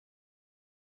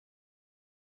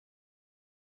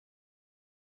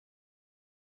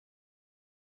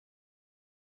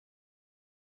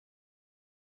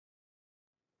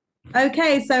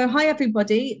Okay, so hi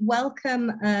everybody.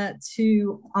 Welcome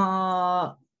to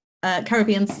our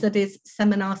Caribbean Studies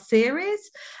seminar series.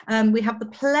 We have the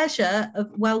pleasure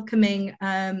of welcoming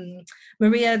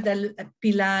Maria del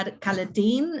Pilar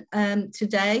Kaladeen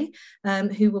today,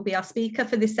 who will be our speaker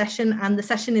for this session, and the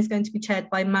session is going to be chaired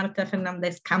by Marta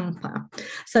Fernández Campa.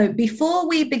 So before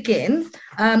we begin,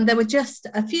 there were just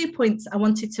a few points I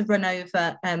wanted to run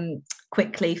over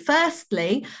quickly.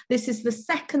 Firstly, this is the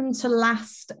second to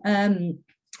last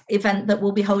event that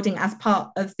we'll be holding as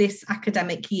part of this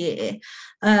academic year.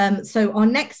 So our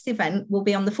next event will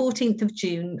be on the 14th of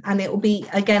June, and it will be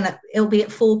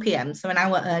at 4 p.m, so an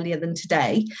hour earlier than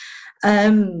today.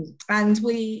 And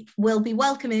we will be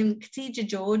welcoming Khadija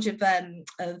George of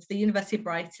the University of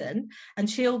Brighton, and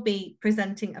she'll be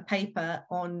presenting a paper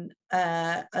on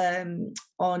a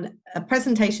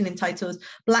presentation entitled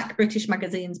Black British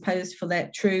Magazines Posed for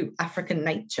Their True African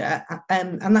Nature,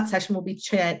 and that session will be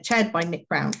chaired by Nick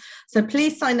Brown. So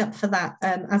please sign up for that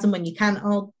as and when you can.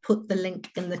 I'll put the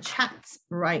link in the chat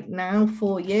right now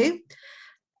for you,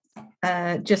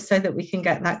 just so that we can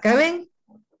get that going.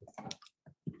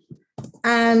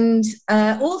 And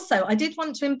also, I did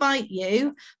want to invite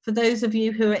you, for those of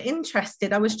you who are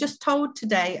interested, I was just told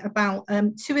today about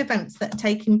two events that are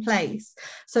taking place.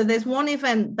 So there's one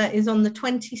event that is on the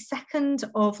 22nd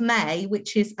of May,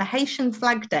 which is a Haitian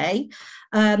Flag Day,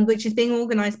 which is being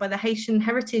organised by the Haitian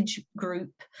Heritage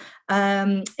Group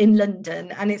in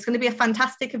London. And it's going to be a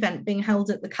fantastic event being held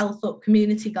at the Calthorpe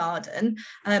Community Garden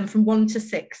from 1 to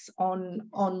 6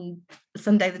 on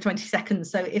Sunday the 22nd.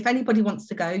 So if anybody wants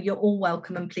to go, you're all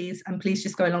welcome, and please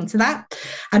just go along to that.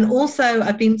 And also,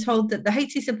 I've been told that the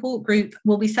Haiti Support Group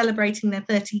will be celebrating their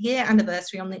 30-year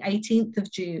anniversary on the 18th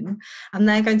of June, and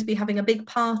they're going to be having a big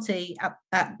party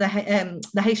at the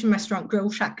Haitian restaurant Grill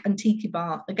Shack and Tiki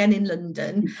Bar, again in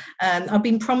London. I've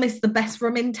been promised the best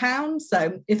room in town,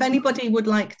 so if anybody would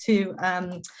like to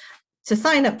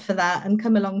sign up for that and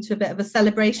come along to a bit of a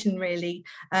celebration, really,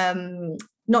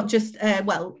 not just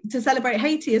to celebrate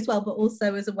Haiti as well, but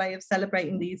also as a way of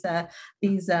celebrating these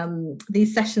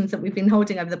sessions that we've been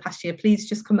holding over the past year. Please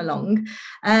just come along.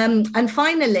 And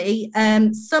finally,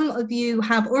 some of you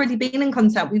have already been in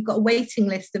contact. We've got a waiting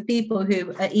list of people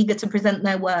who are eager to present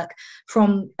their work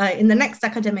from in the next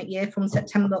academic year, from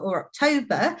September or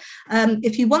October.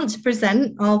 If you want to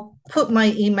present, I'll put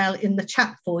my email in the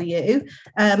chat for you,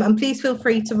 and please feel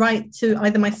free to write to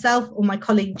either myself or my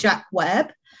colleague Jack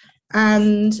Webb,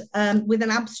 and with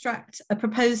an abstract, a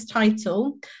proposed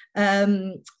title,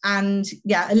 and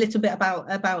a little bit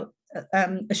about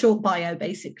a short bio,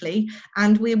 basically,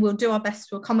 and we will do our best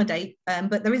to accommodate.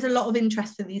 But there is a lot of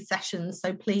interest for these sessions,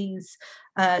 so please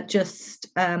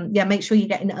make sure you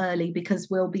get in early, because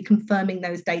we'll be confirming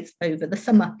those dates over the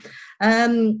summer.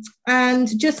 And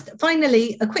just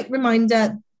finally, a quick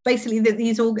reminder, basically, that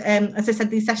these all, as I said,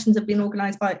 these sessions have been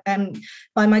organised by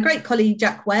my great colleague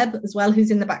Jack Webb as well, who's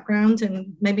in the background,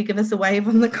 and maybe give us a wave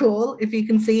on the call if you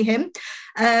can see him.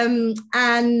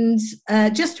 And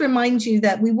just to remind you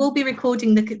that we will be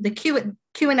recording the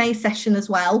Q&A session as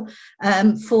well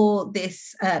for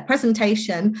this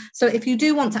presentation. So if you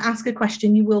do want to ask a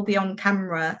question, you will be on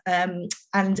camera.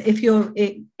 And if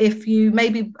you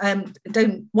maybe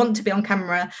don't want to be on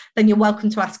camera, then you're welcome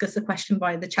to ask us a question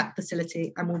via the chat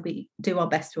facility, and we'll do our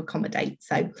best to accommodate.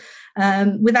 So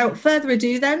without further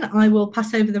ado, then I will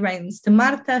pass over the reins to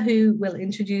Marta, who will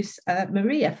introduce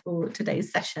Maria for today's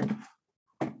session.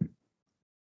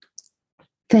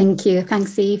 Thank you.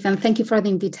 Thanks, Eve. And thank you for the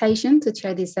invitation to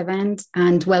chair this event,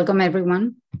 and welcome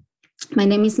everyone. My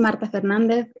name is Marta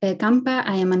Fernández Campa.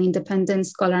 I am an independent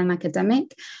scholar and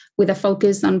academic with a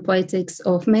focus on poetics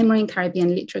of memory in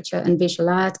Caribbean literature and visual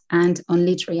art, and on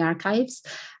literary archives.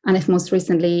 And I've most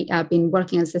recently been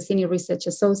working as a senior research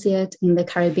associate in the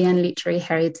Caribbean Literary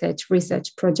Heritage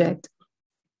Research Project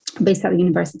based at the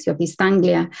University of East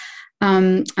Anglia.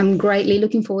 I'm greatly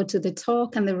looking forward to the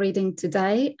talk and the reading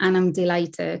today, and I'm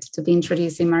delighted to be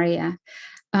introducing Maria.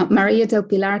 Maria del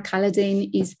Pilar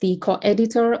Kaladeen is the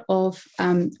co-editor of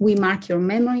We Mark Your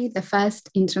Memory, the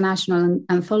first international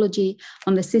anthology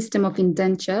on the system of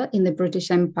indenture in the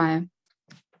British Empire.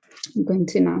 I'm going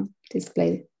to now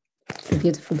display the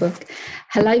beautiful book.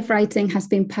 Her life writing has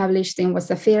been published in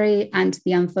Wasafiri and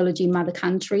the anthology Mother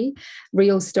Country,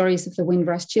 Real Stories of the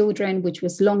Windrush Children, which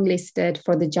was longlisted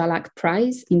for the Jalak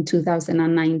Prize in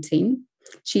 2019.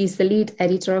 She is the lead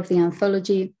editor of the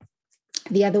anthology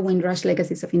The Other Windrush,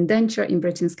 Legacies of Indenture in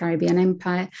Britain's Caribbean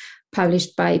Empire,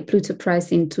 published by Pluto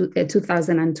Press in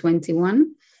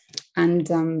 2021.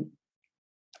 And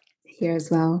here as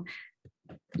well.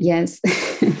 Yes.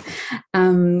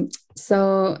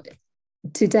 So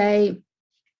today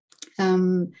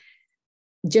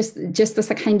Just as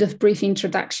a kind of brief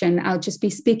introduction, I'll just be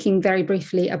speaking very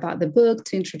briefly about the book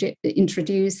to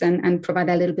introduce and provide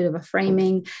a little bit of a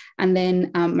framing. And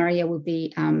then Maria will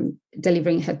be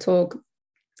delivering her talk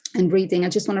and reading. I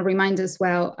just want to remind as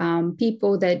well,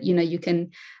 people that, you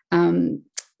can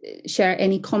share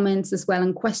any comments as well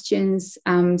and questions.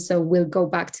 So we'll go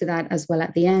back to that as well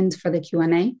at the end for the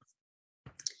Q&A.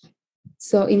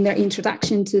 So in their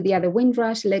introduction to The Other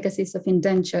Windrush, Legacies of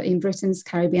Indenture in Britain's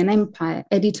Caribbean Empire,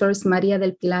 editors María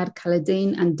del Pilar,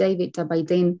 Kaladeen and David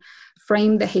Dabaidin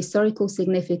framed the historical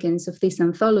significance of this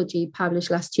anthology published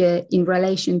last year in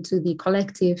relation to the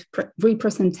collective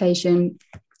representation,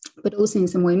 but also in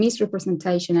some way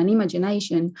misrepresentation and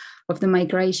imagination of the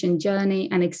migration journey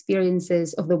and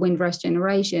experiences of the Windrush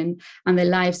generation and the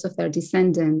lives of their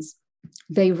descendants.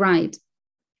 They write,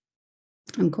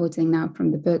 I'm quoting now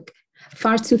from the book,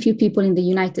 "Far too few people in the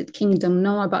United Kingdom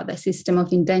know about the system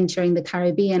of indenture in the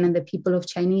Caribbean and the people of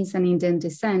Chinese and Indian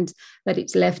descent that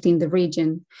it's left in the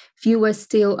region. Fewer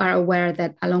still are aware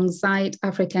that alongside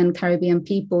African Caribbean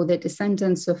people, the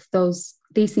descendants of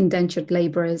these indentured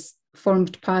laborers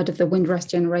formed part of the Windrush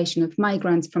generation of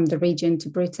migrants from the region to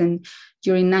Britain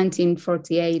during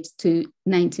 1948 to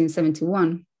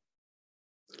 1971.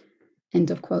 End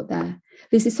of quote there.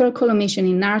 This historical omission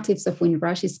in narratives of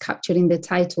Windrush is captured in the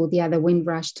title, The Other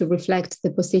Windrush, to reflect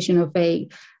the position of a,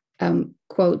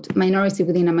 quote, minority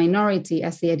within a minority,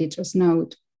 as the editors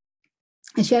note.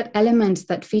 A shared element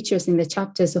that features in the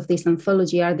chapters of this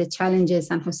anthology are the challenges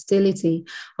and hostility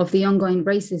of the ongoing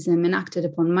racism enacted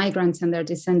upon migrants and their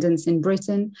descendants in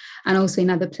Britain, and also in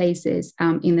other places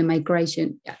in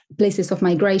the places of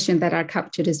migration that are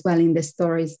captured as well in the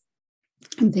stories.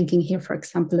 I'm thinking here, for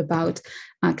example, about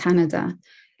Canada.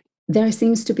 There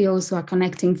seems to be also a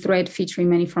connecting thread featuring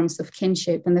many forms of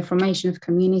kinship and the formation of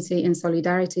community and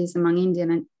solidarities among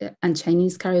Indian and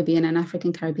Chinese Caribbean and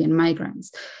African Caribbean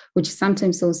migrants, which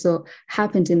sometimes also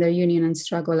happened in their union and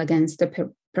struggle against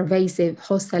the pervasive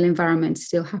hostile environment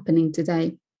still happening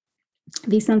today.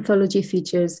 This anthology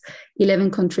features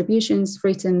 11 contributions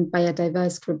written by a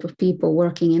diverse group of people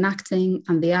working in acting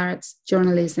and the arts,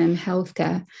 journalism,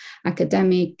 healthcare,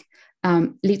 academic,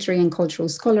 literary and cultural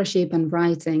scholarship, and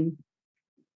writing.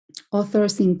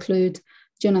 Authors include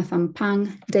Jonathan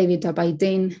Pang, David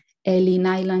Dabaidin, Eli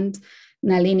Nyland,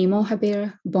 Nalini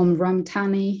Mohabir, Bom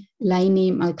Ramtani,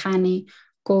 Laini Malkani,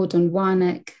 Gordon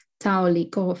Warneck, Tao Lee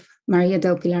Goff, Maria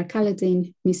del Pilar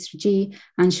Kaladeen, Mr. G,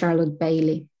 and Charlotte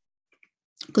Bailey.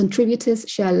 Contributors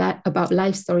share about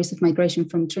life stories of migration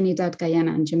from Trinidad,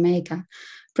 Guyana, and Jamaica.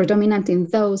 Predominant in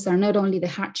those are not only the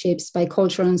hardships by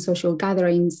cultural and social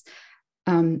gatherings,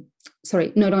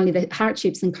 not only the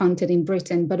hardships encountered in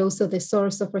Britain, but also the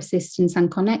source of resistance and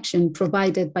connection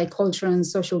provided by cultural and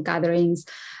social gatherings,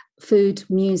 food,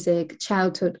 music,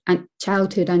 childhood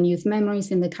and youth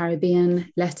memories in the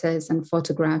Caribbean, letters and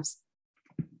photographs.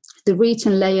 The rich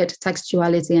and layered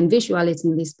textuality and visuality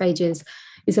in these pages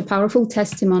is a powerful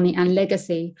testimony and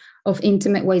legacy of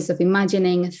intimate ways of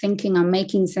imagining, thinking, and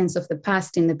making sense of the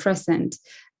past in the present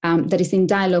that is in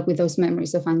dialogue with those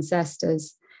memories of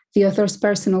ancestors. The author's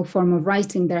personal form of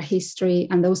writing their history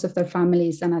and those of their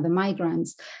families and other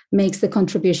migrants makes the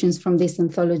contributions from this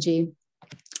anthology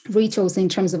rich also in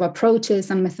terms of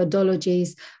approaches and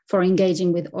methodologies for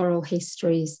engaging with oral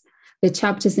histories. The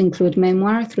chapters include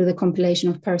memoir through the compilation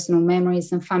of personal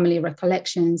memories and family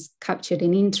recollections captured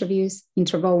in interviews,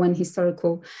 interwoven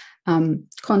historical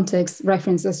context,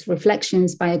 references,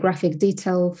 reflections, biographic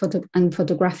detail, and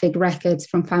photographic records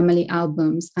from family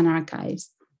albums and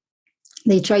archives.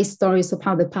 They trace stories of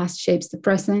how the past shapes the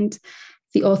present,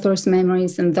 the author's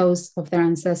memories and those of their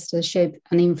ancestors shape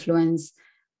and influence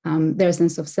their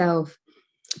sense of self.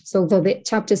 So though the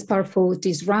chapters powerfully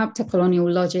disrupt a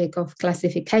colonial logic of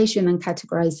classification and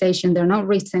categorization, they're not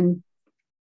written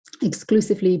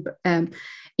exclusively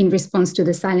in response to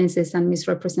the silences and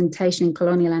misrepresentation in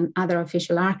colonial and other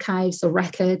official archives or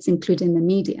records, including the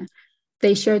media.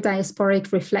 They share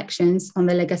diasporic reflections on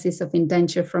the legacies of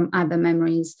indenture from other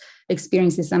memories,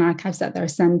 experiences, and archives at their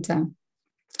center.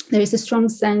 There is a strong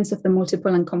sense of the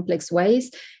multiple and complex ways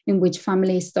in which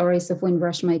family stories of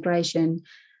Windrush migration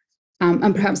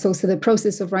and perhaps also the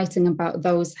process of writing about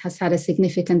those has had a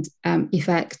significant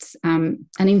effect and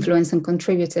influence on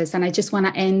contributors. And I just want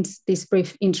to end this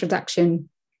brief introduction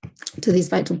to this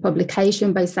vital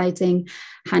publication by citing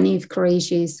Hanif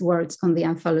Qureishi's words on the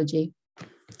anthology.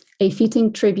 A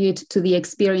fitting tribute to the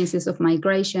experiences of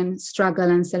migration, struggle,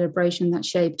 and celebration that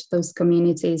shaped those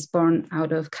communities born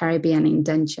out of Caribbean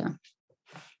indenture.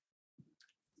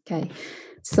 Okay,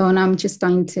 so now I'm just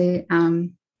going to,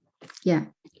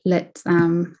 let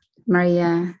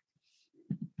Maria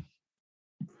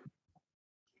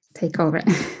take over.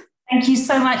 Thank you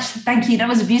so much. Thank you. That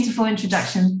was a beautiful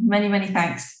introduction. Many, many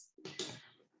thanks.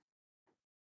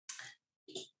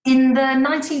 In the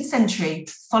 19th century,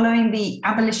 following the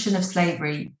abolition of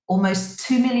slavery, almost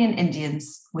 2 million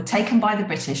Indians were taken by the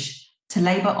British to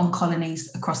labour on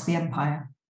colonies across the empire.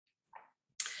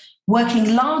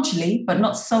 Working largely, but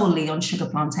not solely, on sugar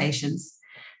plantations,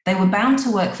 they were bound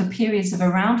to work for periods of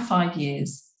around 5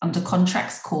 years under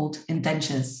contracts called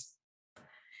indentures.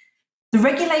 The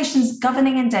regulations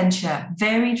governing indenture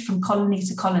varied from colony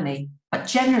to colony, but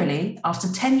generally, after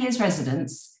 10 years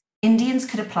residence, Indians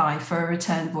could apply for a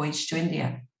return voyage to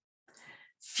India.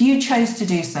 Few chose to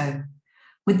do so,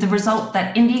 with the result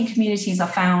that Indian communities are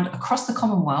found across the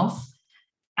Commonwealth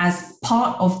as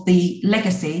part of the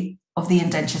legacy of the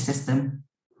indenture system.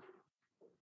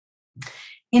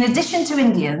 In addition to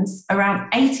Indians, around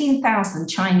 18,000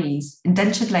 Chinese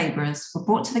indentured labourers were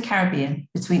brought to the Caribbean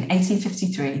between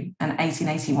 1853 and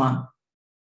 1881.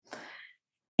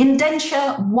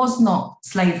 Indenture was not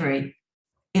slavery.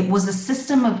 It was a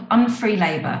system of unfree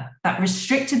labour that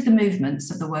restricted the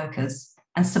movements of the workers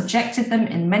and subjected them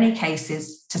in many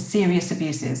cases to serious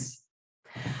abuses.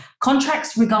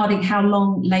 Contracts regarding how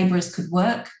long labourers could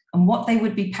work and what they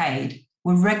would be paid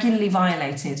were regularly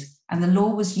violated, and the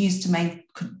law was used to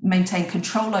maintain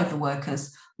control over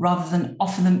workers rather than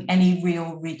offer them any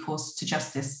real recourse to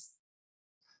justice.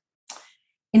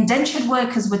 Indentured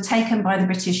workers were taken by the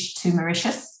British to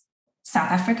Mauritius,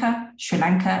 South Africa, Sri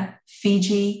Lanka,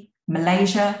 Fiji,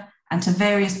 Malaysia, and to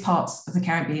various parts of the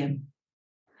Caribbean.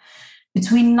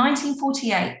 Between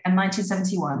 1948 and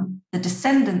 1971, the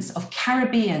descendants of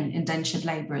Caribbean indentured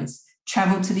labourers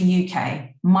travelled to the UK,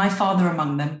 my father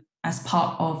among them, as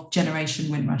part of Generation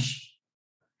Windrush.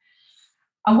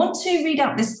 I want to read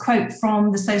out this quote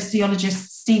from the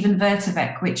sociologist Steven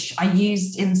Vertevec, which I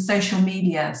used in social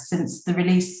media since the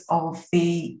release of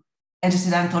the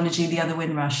edited anthology, The Other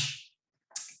Windrush.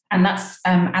 And that's,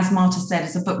 as Marta said,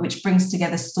 is a book which brings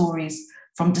together stories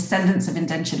from descendants of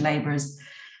indentured labourers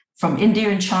from India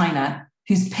and China,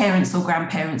 whose parents or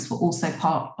grandparents were also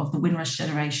part of the Windrush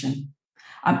generation.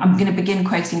 I'm going to begin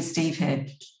quoting Steve here.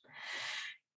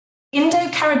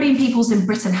 Indo-Caribbean peoples in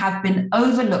Britain have been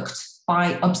overlooked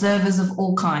by observers of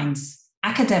all kinds,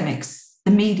 academics,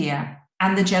 the media,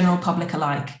 and the general public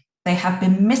alike. They have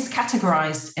been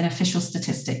miscategorised in official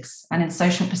statistics and in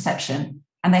social perception,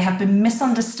 and they have been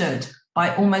misunderstood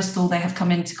by almost all they have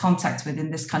come into contact with in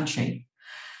this country.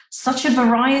 Such a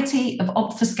variety of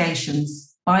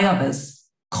obfuscations by others,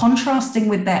 contrasting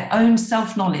with their own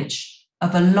self-knowledge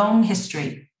of a long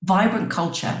history, vibrant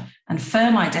culture, and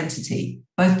firm identity,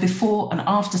 both before and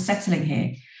after settling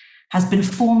here, has been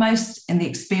foremost in the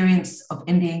experience of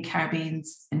Indian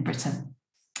Caribbeans in Britain.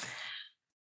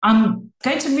 I'm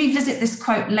going to revisit this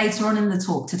quote later on in the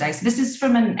talk today. So this is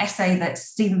from an essay that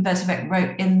Steven Vertevec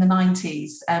wrote in the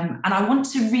 90s. And I want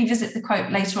to revisit the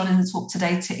quote later on in the talk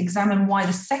today to examine why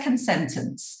the second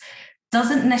sentence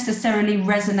doesn't necessarily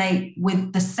resonate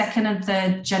with the second and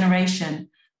third generation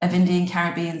of Indian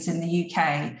Caribbeans in the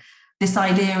UK. This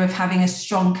idea of having a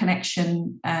strong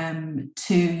connection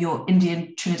to your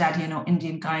Indian Trinidadian or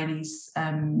Indian Guyanese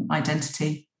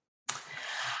identity.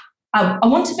 I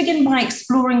want to begin by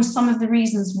exploring some of the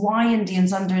reasons why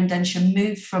Indians under indenture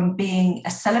moved from being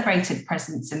a celebrated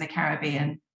presence in the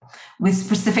Caribbean, with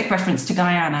specific reference to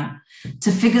Guyana,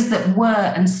 to figures that were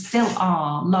and still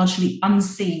are largely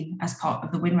unseen as part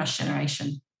of the Windrush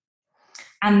generation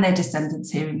and their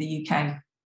descendants here in the UK.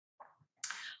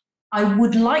 I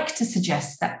would like to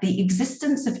suggest that the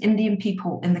existence of Indian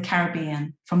people in the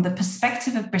Caribbean from the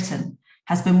perspective of Britain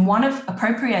has been one of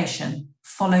appropriation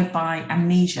followed by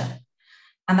amnesia,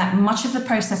 and that much of the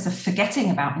process of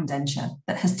forgetting about indenture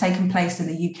that has taken place in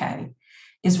the UK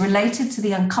is related to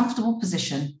the uncomfortable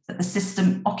position that the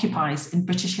system occupies in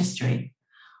British history,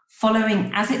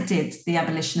 following as it did the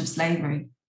abolition of slavery.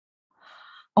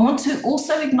 I want to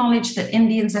also acknowledge that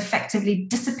Indians effectively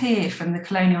disappear from the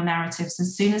colonial narratives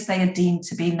as soon as they are deemed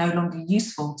to be no longer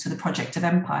useful to the project of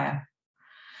empire.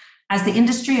 As the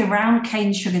industry around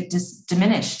cane sugar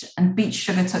diminished and beet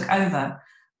sugar took over,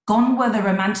 gone were the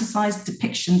romanticised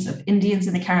depictions of Indians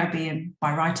in the Caribbean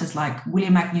by writers like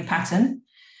William Agnew Paton,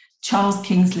 Charles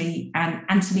Kingsley, and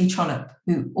Anthony Trollope,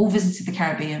 who all visited the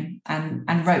Caribbean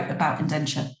and wrote about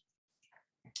indenture.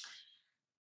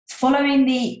 Following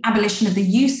the abolition of the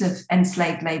use of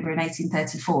enslaved labour in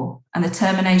 1834 and the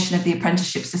termination of the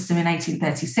apprenticeship system in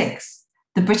 1836,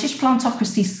 the British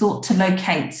plantocracy sought to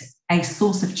locate a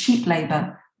source of cheap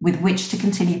labour with which to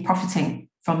continue profiting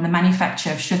from the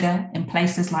manufacture of sugar in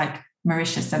places like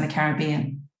Mauritius and the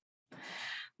Caribbean.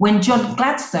 When John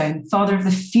Gladstone, father of the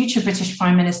future British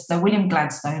Prime Minister William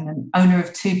Gladstone and owner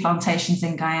of 2 plantations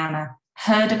in Guyana,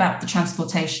 heard about the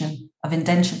transportation of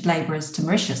indentured labourers to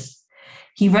Mauritius,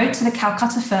 he wrote to the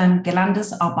Calcutta firm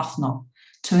Gillanders Arbuthnot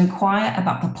to inquire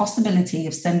about the possibility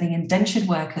of sending indentured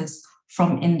workers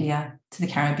from India to the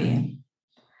Caribbean.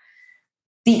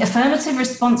 The affirmative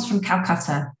response from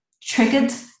Calcutta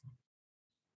triggered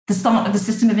the start of the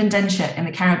system of indenture in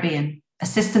the Caribbean, a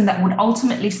system that would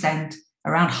ultimately send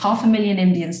around 500,000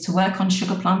 Indians to work on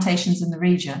sugar plantations in the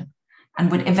region and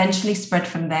would eventually spread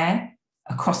from there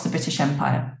across the British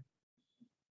Empire.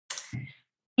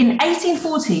 In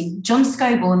 1840, John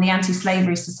Scobell and the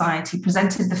Anti-Slavery Society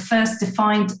presented the first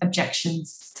defined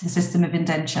objections to the system of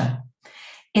indenture.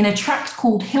 In a tract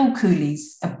called Hill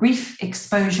Coolies, a brief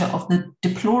exposure of the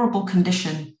deplorable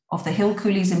condition of the hill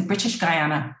coolies in British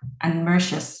Guyana and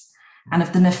Mauritius, and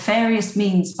of the nefarious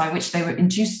means by which they were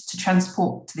induced to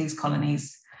transport to these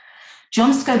colonies,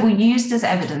 John Scobell used as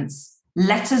evidence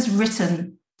letters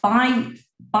written by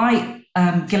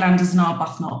Gillanders and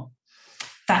Arbuthnot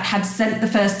that had sent the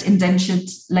first indentured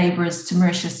labourers to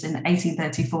Mauritius in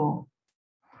 1834.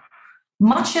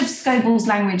 Much of Scobell's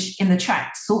language in the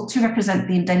tract sought to represent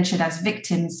the indentured as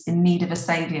victims in need of a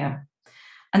saviour.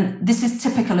 And this is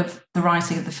typical of the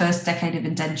writing of the first decade of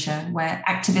indenture, where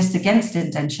activists against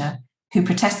indenture, who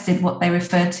protested what they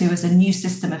referred to as a new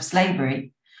system of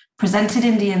slavery, presented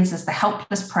Indians as the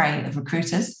helpless prey of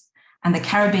recruiters, and the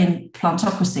Caribbean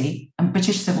plantocracy and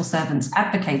British civil servants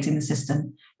advocating the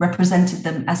system represented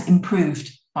them as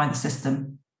improved by the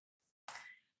system.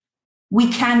 We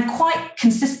can quite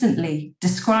consistently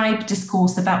describe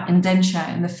discourse about indenture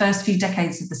in the first few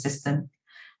decades of the system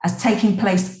as taking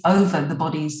place over the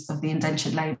bodies of the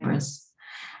indentured labourers.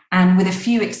 And with a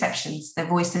few exceptions, their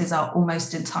voices are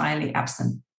almost entirely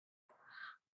absent.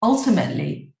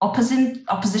 Ultimately,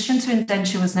 opposition to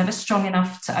indenture was never strong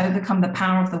enough to overcome the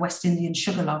power of the West Indian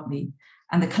sugar lobby,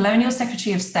 and the Colonial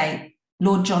Secretary of State,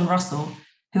 Lord John Russell,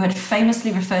 who had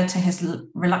famously referred to his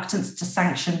reluctance to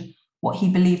sanction what he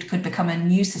believed could become a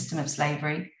new system of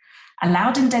slavery,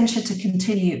 allowed indenture to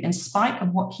continue in spite of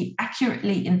what he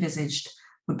accurately envisaged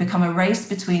would become a race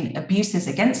between abuses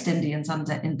against Indians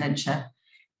under indenture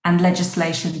and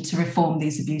legislation to reform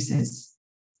these abuses.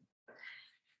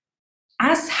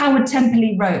 As Howard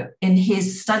Temperley wrote in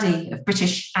his study of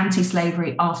British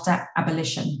anti-slavery after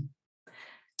abolition,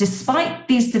 despite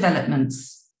these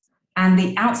developments and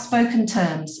the outspoken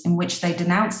terms in which they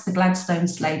denounced the Gladstone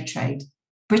slave trade,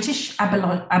 British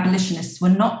abolitionists were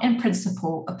not in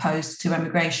principle opposed to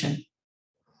emigration.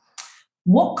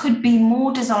 What could be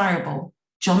more desirable,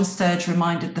 John Sturge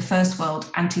reminded the First World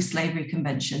Anti-Slavery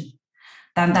Convention,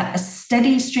 than that a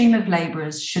steady stream of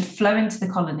labourers should flow into the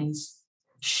colonies.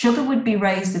 Sugar would be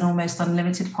raised in almost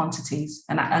unlimited quantities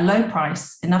and at a low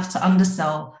price, enough to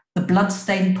undersell the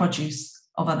blood-stained produce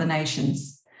of other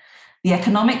nations. The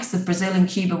economics of Brazil and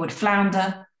Cuba would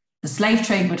flounder, the slave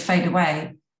trade would fade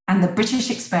away, and the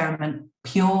British experiment,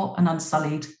 pure and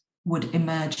unsullied, would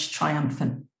emerge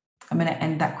triumphant. I'm going to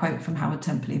end that quote from Howard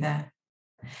Temperley there.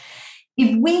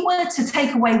 If we were to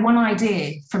take away one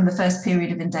idea from the first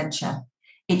period of indenture,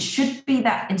 it should be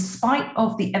that in spite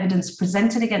of the evidence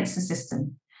presented against the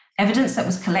system, evidence that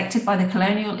was collected by the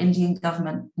colonial Indian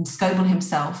government and Scobell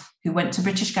himself, who went to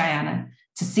British Guyana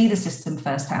to see the system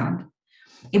firsthand,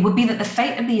 it would be that the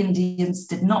fate of the Indians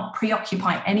did not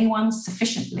preoccupy anyone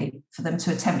sufficiently for them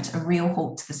to attempt a real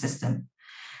halt to the system.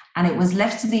 And it was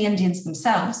left to the Indians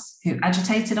themselves, who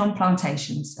agitated on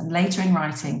plantations and later in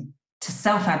writing, to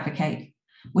self-advocate,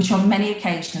 which on many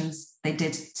occasions they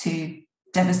did to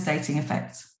devastating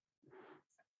effect.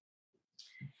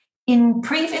 In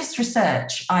previous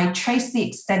research, I traced the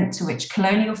extent to which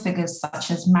colonial figures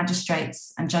such as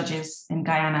magistrates and judges in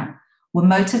Guyana were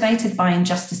motivated by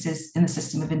injustices in the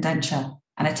system of indenture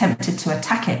and attempted to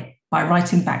attack it by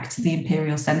writing back to the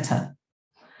imperial centre.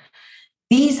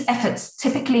 These efforts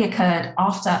typically occurred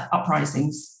after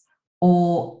uprisings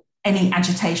or any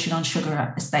agitation on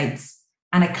sugar estates,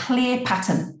 and a clear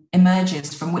pattern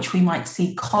emerges from which we might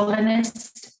see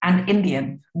colonist and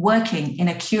Indian working in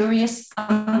a curious,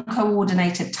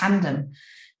 uncoordinated tandem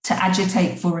to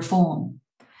agitate for reform.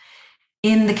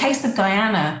 In the case of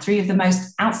Guyana, 3 of the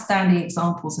most outstanding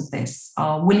examples of this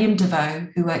are William Devoe,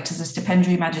 who worked as a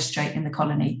stipendiary magistrate in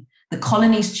the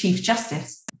colony's Chief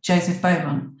Justice, Joseph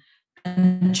Beaumont,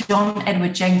 and John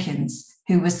Edward Jenkins,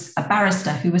 who was a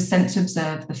barrister who was sent to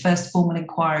observe the first formal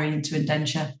inquiry into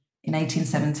indenture in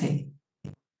 1870.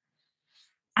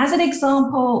 As an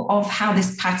example of how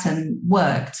this pattern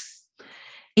worked,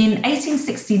 in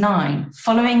 1869,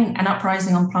 following an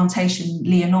uprising on plantation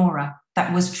Leonora,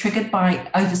 that was triggered by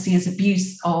overseers'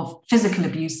 physical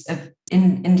abuse of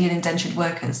Indian indentured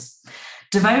workers,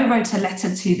 Devoe wrote a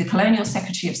letter to the Colonial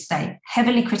Secretary of State,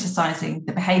 heavily criticising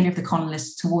the behaviour of the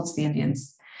colonists towards the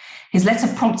Indians. His letter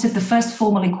prompted the first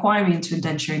formal inquiry into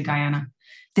indenture in Guyana.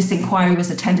 This inquiry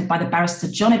was attended by the barrister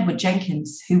John Edward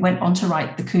Jenkins, who went on to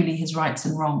write The Coolie, His Rights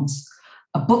and Wrongs,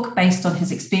 a book based on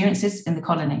his experiences in the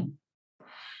colony.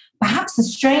 Perhaps the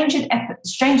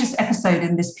strangest episode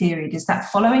in this period is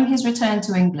that following his return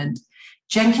to England,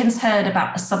 Jenkins heard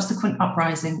about a subsequent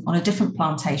uprising on a different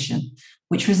plantation,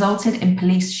 which resulted in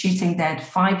police shooting dead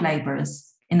 5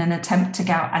 labourers in an attempt to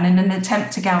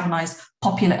galvanise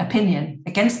popular opinion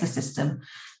against the system.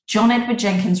 John Edward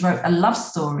Jenkins wrote a love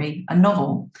story, a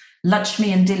novel,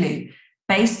 Lakshmi and Dillu,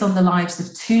 based on the lives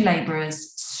of 2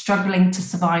 labourers struggling to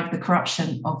survive the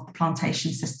corruption of the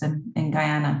plantation system in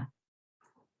Guyana.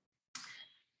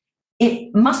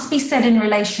 It must be said in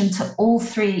relation to all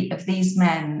 3 of these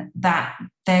men that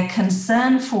their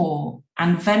concern for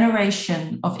and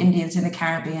veneration of Indians in the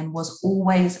Caribbean was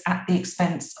always at the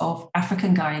expense of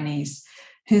African Guyanese,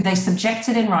 who they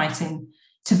subjected in writing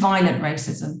to violent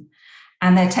racism.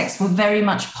 And their texts were very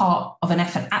much part of an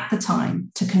effort at the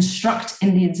time to construct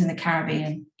Indians in the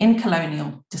Caribbean in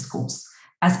colonial discourse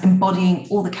as embodying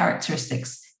all the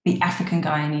characteristics the African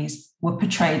Guyanese were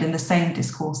portrayed in the same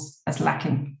discourse as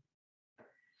lacking.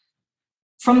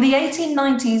 From the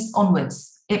 1890s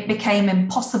onwards, it became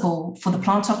impossible for the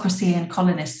plantocracy and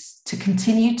colonists to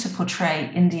continue to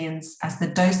portray Indians as the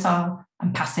docile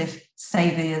and passive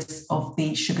saviours of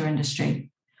the sugar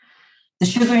industry. The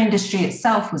sugar industry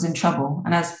itself was in trouble,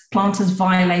 and as planters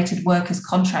violated workers'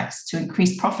 contracts to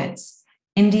increase profits,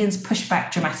 Indians pushed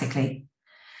back dramatically.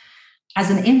 As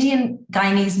an Indian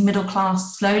Guyanese middle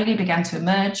class slowly began to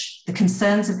emerge, the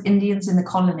concerns of Indians in the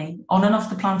colony on and off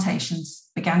the plantations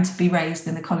began to be raised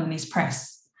in the colony's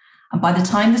press. And by the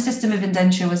time the system of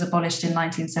indenture was abolished in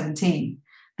 1917,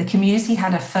 the community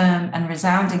had a firm and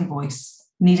resounding voice,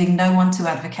 needing no one to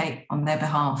advocate on their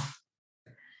behalf.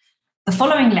 The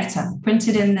following letter,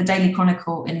 printed in the Daily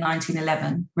Chronicle in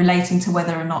 1911, relating to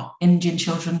whether or not Indian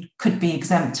children could be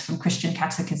exempt from Christian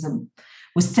catechism,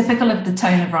 was typical of the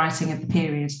tone of writing of the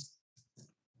period.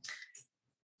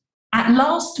 At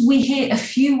last, we hear a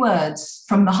few words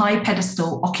from the high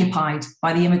pedestal occupied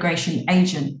by the immigration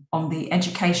agent on the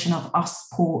education of us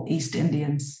poor East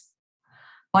Indians.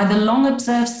 By the long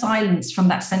observed silence from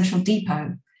that central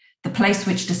depot, the place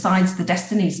which decides the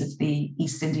destinies of the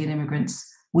East Indian immigrants,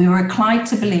 we were inclined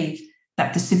to believe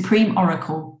that the supreme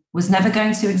oracle was never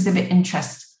going to exhibit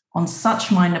interest on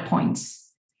such minor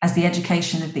points as the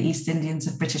education of the East Indians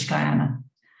of British Guyana.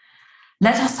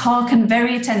 Let us hearken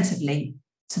very attentively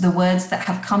to the words that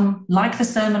have come like the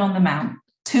Sermon on the Mount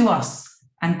to us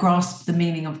and grasp the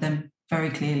meaning of them very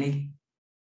clearly.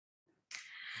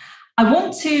 I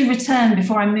want to return,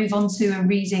 before I move on to a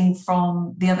reading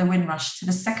from The Other Windrush, to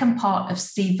the second part of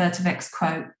Steve Vertevek's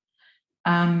quote.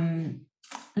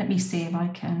 Let me see if I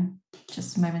can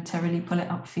just momentarily pull it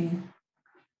up for you.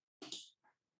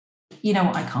 You know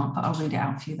what, I can't, but I'll read it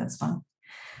out for you, that's fine.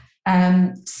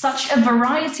 Such a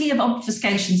variety of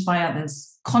obfuscations by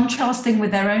others, contrasting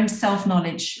with their own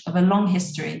self-knowledge of a long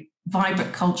history,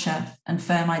 vibrant culture and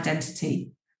firm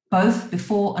identity, both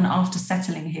before and after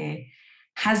settling here,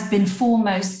 has been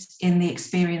foremost in the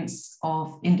experience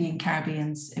of Indian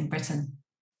Caribbeans in Britain.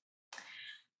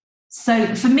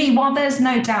 So for me, while there's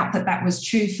no doubt that that was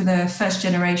true for the first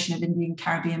generation of Indian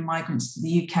Caribbean migrants to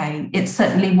the UK, it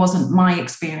certainly wasn't my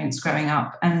experience growing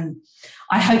up. And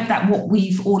I hope that what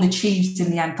we've all achieved in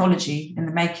the anthology, in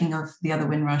the making of The Other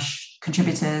Windrush,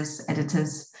 contributors,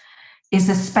 editors, is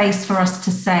a space for us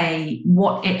to say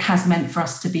what it has meant for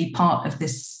us to be part of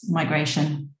this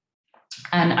migration.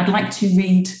 And I'd like to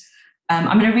read,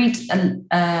 I'm going to read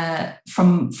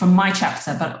from my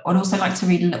chapter, but I'd also like to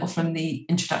read a little from the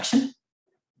introduction.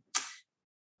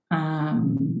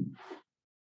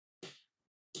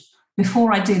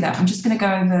 Before I do that, I'm just going to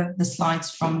go over the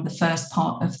slides from the first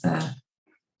part of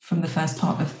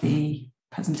the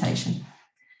presentation.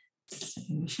 So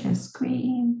share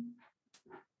screen.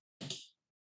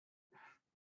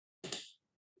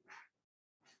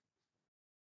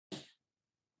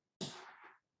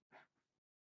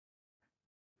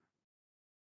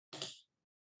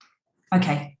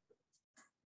 Okay.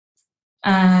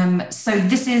 So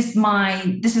this is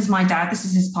my dad. This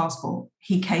is his passport.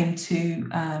 He came to.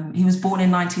 He was born in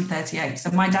 1938.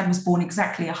 So my dad was born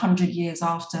exactly 100 years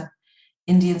after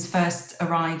Indians first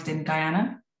arrived in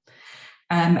Guyana,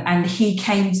 and he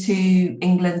came to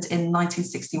England in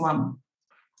 1961,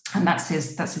 and that's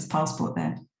his passport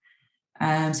there.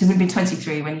 So he would have been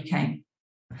 23 when he came.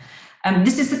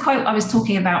 This is the quote I was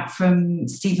talking about from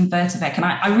Stephen Vertevec, and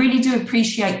I really do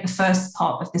appreciate the first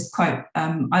part of this quote.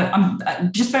 I'm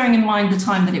just bearing in mind the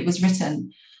time that it was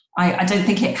written. I don't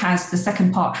think it has, the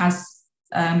second part has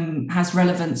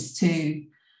relevance to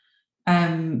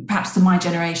perhaps to my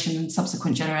generation and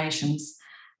subsequent generations.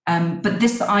 But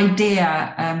this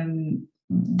idea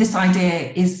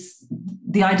is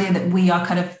the idea that we are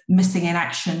kind of missing in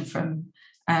action from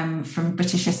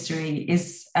British history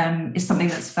is something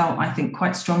that's felt, I think,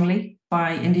 quite strongly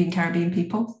by Indian Caribbean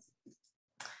people.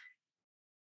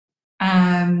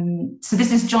 So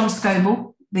this is John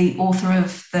Scoble, the author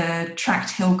of the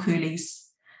tract Hill Coolies.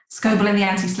 Scoble in the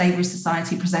Anti-Slavery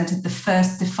Society presented the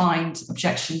first defined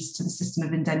objections to the system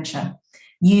of indenture,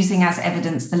 using as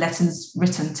evidence the letters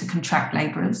written to contract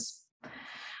labourers.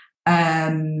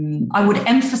 I would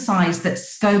emphasise that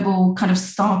Scoble kind of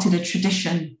started a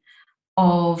tradition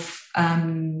of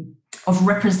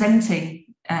representing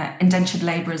indentured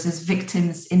labourers as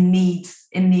victims in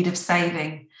need of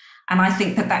saving, and I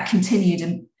think that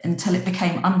continued until it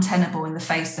became untenable in the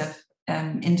face of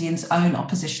Indians' own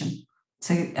opposition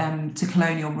to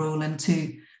colonial rule and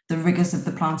to the rigours of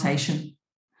the plantation.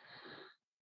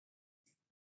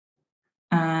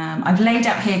 I've laid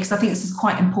out here because I think this is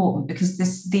quite important, because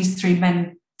these three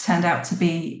men turned out to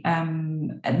be,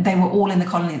 they were all in the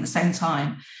colony at the same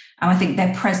time. And I think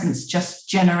their presence just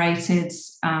generated,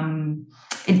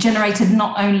 it generated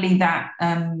not only that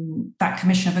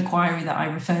commission of inquiry that I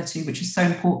referred to, which was so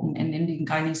important in Indian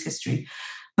Guyanese history,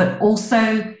 but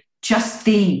also just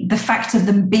the fact of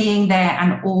them being there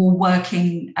and all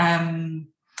working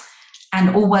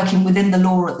within the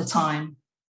law at the time.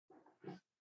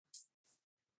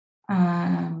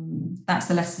 That's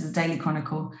the Letters of the Daily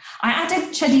Chronicle. I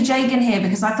added Chedi Jagan here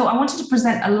because I thought I wanted to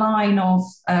present a line of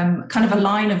kind of a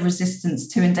line of resistance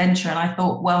to indenture, and I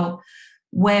thought, well,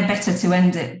 where better to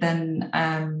end it than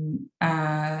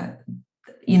I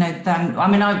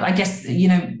guess,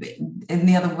 in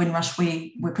the Other Windrush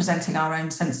we're presenting our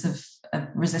own sense of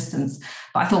resistance,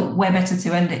 but I thought where better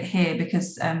to end it here,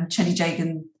 because Chedi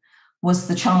Jagan was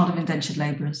the child of indentured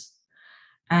labourers,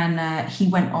 and he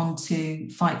went on to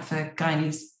fight for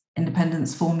Guyanese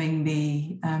independence, forming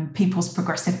the People's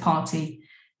Progressive Party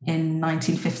in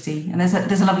 1950. And there's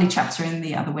a lovely chapter in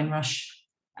the Other Windrush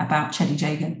about Chedi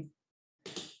Jagan.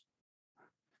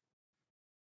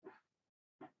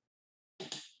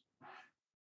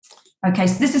 Okay,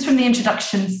 so this is from the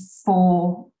introduction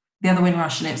for the Other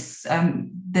Windrush, and it's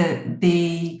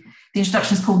the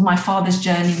introduction is called "My Father's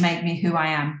Journey Made Me Who I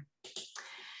Am."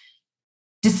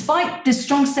 Despite the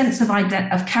strong sense of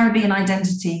Caribbean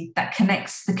identity that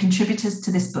connects the contributors to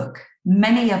this book,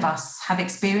 many of us have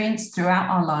experienced throughout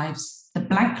our lives the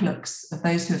blank looks of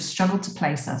those who have struggled to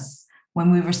place us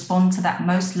when we respond to that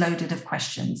most loaded of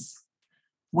questions: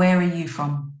 where are you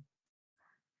from?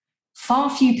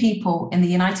 Far few people in the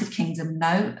United Kingdom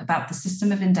know about the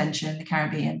system of indenture in the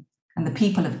Caribbean and the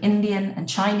people of Indian and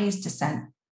Chinese descent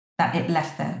that it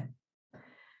left there.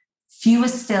 Fewer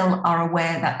still are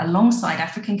aware that alongside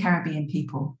African Caribbean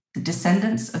people, the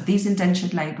descendants of these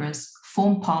indentured labourers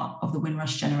form part of the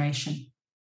Windrush generation.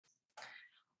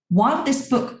 While this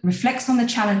book reflects on the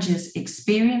challenges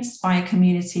experienced by a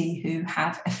community who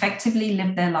have effectively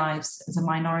lived their lives as a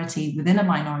minority within a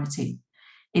minority,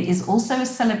 it is also a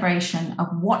celebration of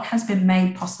what has been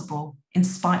made possible in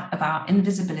spite of our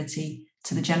invisibility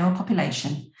to the general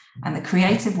population and the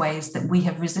creative ways that we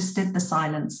have resisted the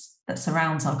silence that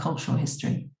surrounds our cultural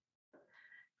history.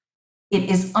 It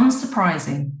is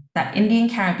unsurprising that Indian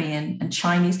Caribbean and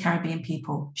Chinese Caribbean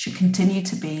people should continue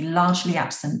to be largely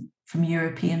absent from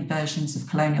European versions of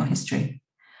colonial history.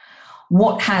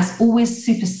 What has always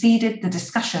superseded the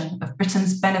discussion of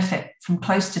Britain's benefit from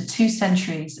close to 2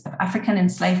 centuries of African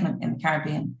enslavement in the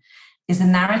Caribbean is a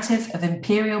narrative of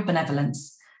imperial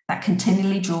benevolence that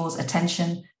continually draws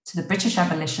attention to the British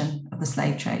abolition of the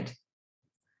slave trade.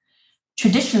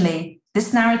 Traditionally,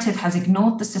 this narrative has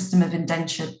ignored the system of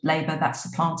indentured labour that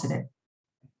supplanted it.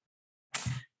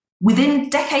 Within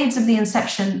decades of the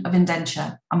inception of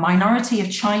indenture, a minority of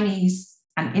Chinese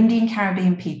and Indian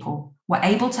Caribbean people were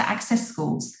able to access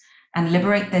schools and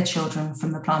liberate their children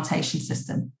from the plantation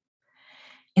system.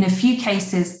 In a few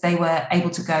cases, they were able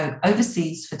to go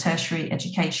overseas for tertiary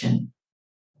education.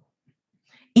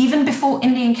 Even before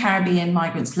Indian Caribbean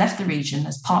migrants left the region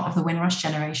as part of the Windrush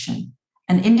generation,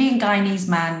 an Indian Guyanese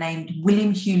man named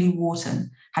William Hewley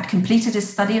Wharton had completed his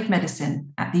study of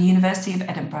medicine at the University of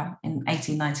Edinburgh in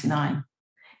 1899.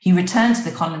 He returned to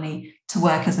the colony to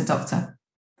work as a doctor.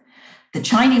 The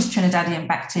Chinese Trinidadian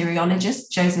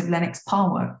bacteriologist Joseph Lennox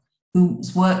Palmer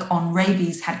whose work on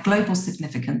rabies had global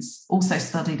significance, also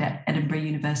studied at Edinburgh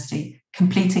University,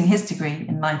 completing his degree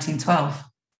in 1912.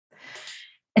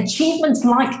 Achievements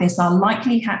like this are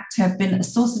likely to have been a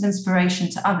source of inspiration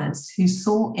to others who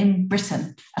saw in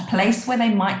Britain a place where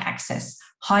they might access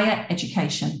higher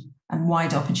education and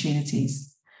wider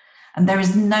opportunities. And there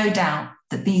is no doubt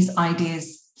that these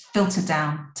ideas filtered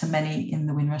down to many in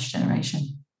the Windrush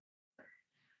generation.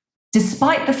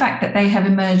 Despite the fact that they have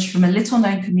emerged from a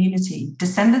little-known community,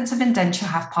 descendants of indenture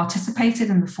have participated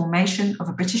in the formation of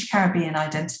a British Caribbean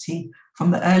identity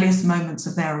from the earliest moments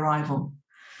of their arrival.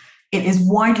 It is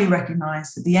widely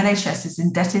recognised that the NHS is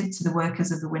indebted to the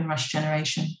workers of the Windrush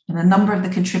generation, and a number of the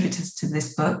contributors to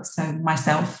this book, so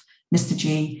myself, Mr.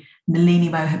 G, Nalini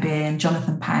Mohabir and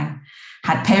Jonathan Pang,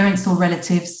 had parents or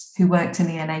relatives who worked in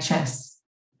the NHS.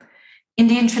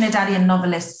 Indian Trinidadian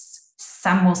novelists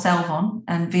Samuel Selvon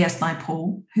and V.S.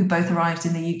 Naipaul, who both arrived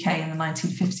in the UK in the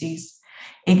 1950s,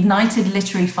 ignited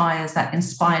literary fires that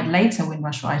inspired later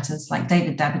Windrush writers like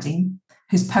David Daberdeen,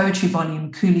 whose poetry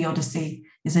volume, Coolie Odyssey,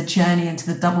 is a journey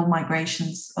into the double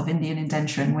migrations of Indian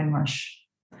indenture and Windrush.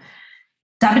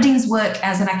 Daberdeen's work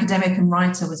as an academic and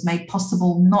writer was made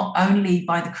possible not only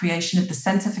by the creation of the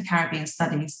Centre for Caribbean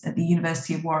Studies at the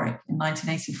University of Warwick in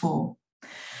 1984,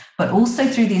 but also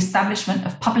through the establishment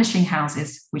of publishing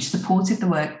houses which supported the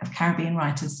work of Caribbean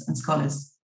writers and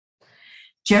scholars.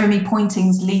 Jeremy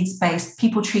Poynting's Leeds-based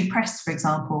People Tree Press, for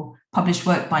example, published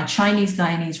work by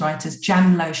Chinese-Guyanese writers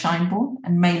Jan Lo Shineborn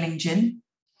and Mei Ling Jin.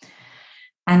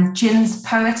 And Jin's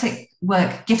poetic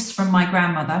work, Gifts from My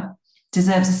Grandmother,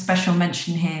 deserves a special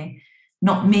mention here,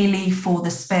 not merely for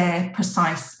the spare,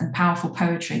 precise, and powerful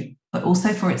poetry, but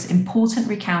also for its important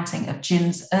recounting of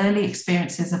Jin's early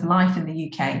experiences of life in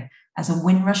the UK as a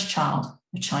Windrush child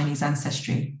of Chinese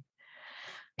ancestry.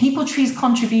 People Tree's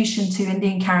contribution to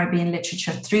Indian Caribbean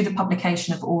literature through the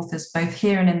publication of authors both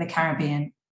here and in the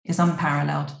Caribbean is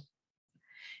unparalleled.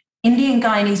 Indian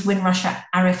Guyanese Windrusher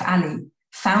Arif Ali,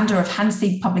 founder of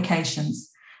Hanseed Publications,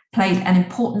 played an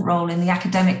important role in the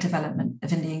academic development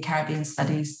of Indian Caribbean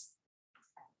studies.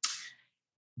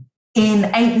 In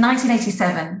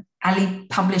 1987, Ali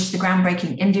published the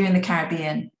groundbreaking India in the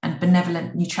Caribbean and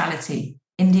Benevolent Neutrality,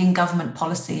 Indian Government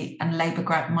Policy and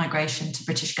Labour Migration to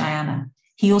British Guyana.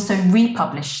 He also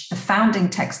republished the founding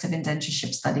text of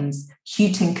indentureship studies,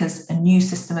 Hugh Tinker's A New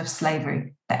System of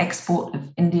Slavery, the export of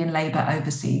Indian labour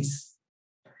overseas.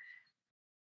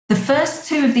 The first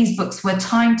two of these books were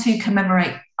timed to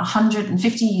commemorate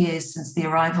 150 years since the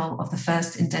arrival of the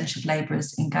first indentured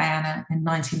labourers in Guyana in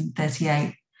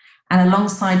 1938, and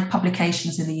alongside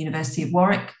publications in the University of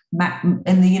Warwick's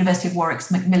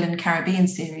Macmillan Caribbean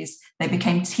series, they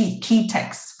became key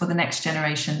texts for the next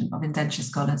generation of indenture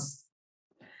scholars.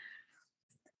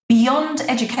 Beyond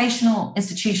educational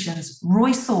institutions,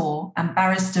 Roy Saw and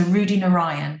barrister Rudy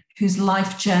Narayan, whose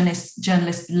life journalist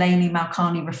Laini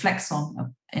Malkani reflects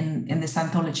on in this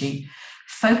anthology,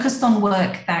 focused on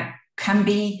work that can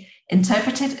be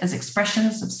interpreted as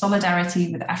expressions of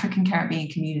solidarity with African Caribbean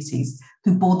communities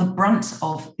who bore the brunt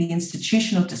of the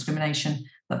institutional discrimination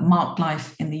that marked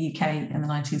life in the UK in the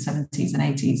 1970s and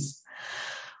 80s.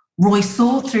 Roy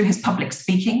Saw through his public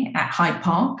speaking at Hyde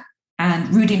Park,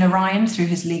 and Rudy Narayan through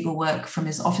his legal work from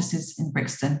his offices in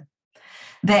Brixton.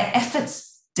 Their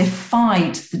efforts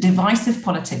defied the divisive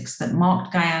politics that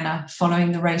marked Guyana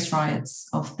following the race riots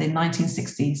of the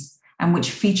 1960s, and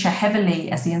which feature heavily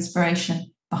as the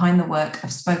inspiration behind the work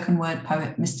of spoken word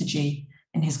poet Mr. G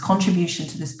in his contribution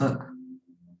to this book.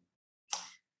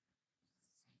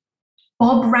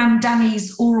 Bob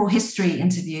Ramdani's oral history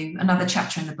interview, another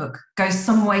chapter in the book, goes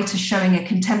some way to showing a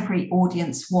contemporary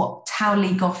audience what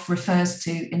Tao-Lee Goff refers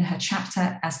to in her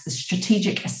chapter as the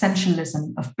strategic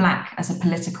essentialism of Black as a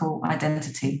political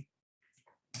identity.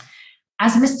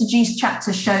 As Mr. G's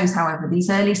chapter shows, however,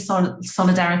 these early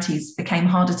solidarities became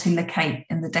harder to locate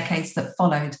in the decades that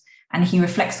followed, and he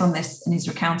reflects on this in his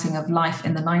recounting of life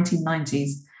in the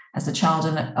 1990s as the child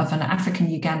of an African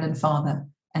Ugandan father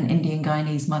and Indian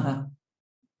Guyanese mother.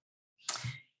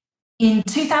 In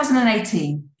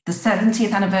 2018, the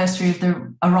 70th anniversary of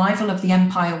the arrival of the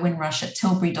Empire Windrush at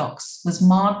Tilbury Docks was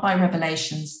marred by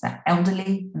revelations that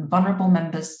elderly and vulnerable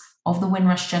members of the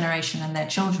Windrush generation and their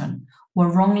children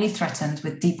were wrongly threatened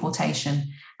with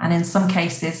deportation and in some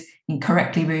cases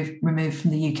incorrectly removed from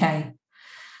the UK.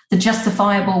 The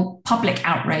justifiable public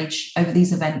outrage over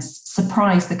these events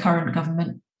surprised the current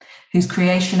government, whose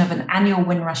creation of an annual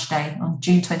Windrush Day on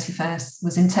June 21st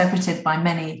was interpreted by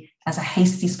many as a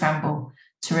hasty scramble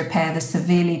to repair the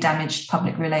severely damaged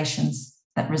public relations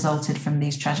that resulted from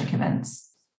these tragic events.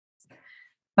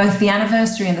 Both the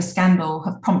anniversary and the scandal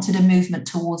have prompted a movement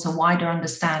towards a wider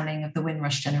understanding of the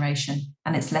Windrush generation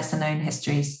and its lesser-known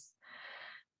histories.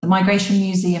 The Migration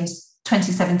Museum's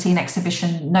 2017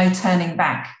 exhibition, No Turning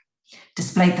Back,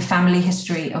 displayed the family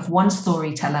history of one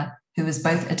storyteller who was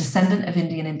both a descendant of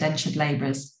Indian indentured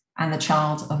labourers and the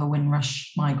child of a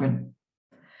Windrush migrant.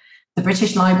 The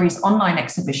British Library's online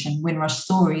exhibition, Windrush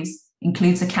Stories,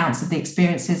 includes accounts of the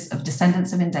experiences of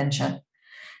descendants of indenture,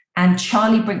 and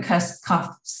Charlie Brinkhurst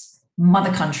Cuff's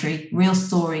Mother Country, Real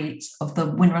Stories of the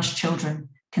Windrush Children,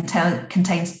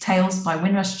 contains tales by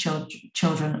Windrush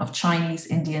children of Chinese,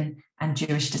 Indian, and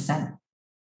Jewish descent.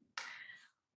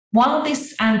 While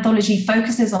this anthology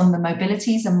focuses on the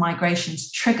mobilities and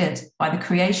migrations triggered by the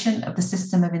creation of the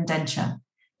system of indenture,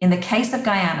 in the case of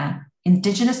Guyana,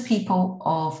 Indigenous people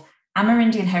of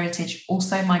Amerindian heritage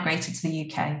also migrated to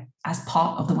the UK as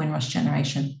part of the Windrush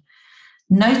generation.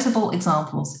 Notable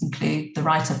examples include the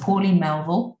writer Pauline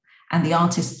Melville and the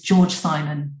artist George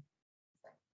Simon.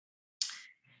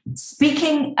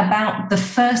 Speaking about the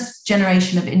first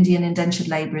generation of Indian indentured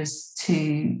labourers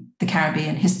to the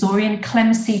Caribbean, historian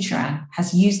Clem Citran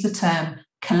has used the term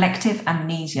collective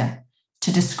amnesia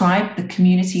to describe the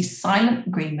community's silent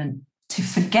agreement to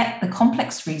forget the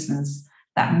complex reasons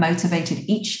that motivated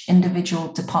each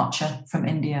individual departure from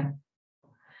India.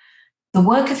 The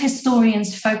work of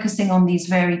historians focusing on these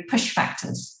very push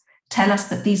factors tell us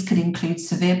that these could include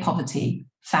severe poverty,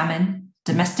 famine,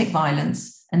 domestic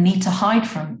violence, a need to hide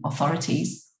from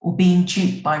authorities, or being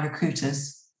duped by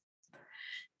recruiters.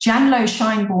 Janlo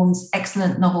Shineborn's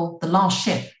excellent novel, The Last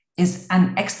Ship, is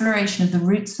an exploration of the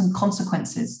roots and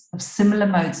consequences of similar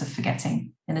modes of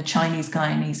forgetting in a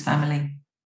Chinese-Guyanese family.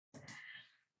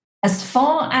 As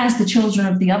far as the children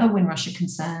of the other Windrush are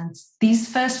concerned, these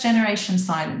first-generation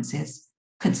silences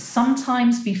could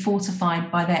sometimes be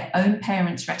fortified by their own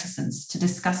parents' reticence to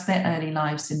discuss their early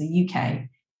lives in the UK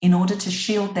in order to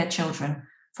shield their children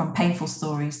from painful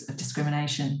stories of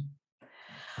discrimination.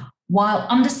 While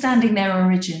understanding their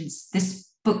origins, this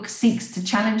book seeks to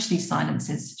challenge these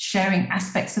silences, sharing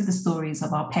aspects of the stories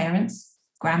of our parents,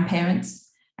 grandparents,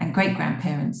 and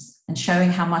great-grandparents, and showing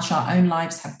how much our own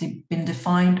lives have been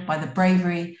defined by the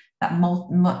bravery that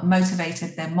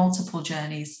motivated their multiple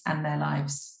journeys and their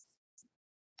lives.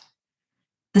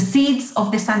 The seeds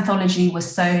of this anthology were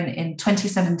sown in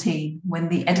 2017 when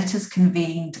the editors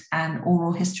convened an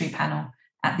oral history panel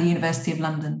at the University of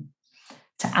London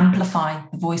to amplify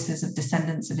the voices of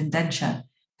descendants of indenture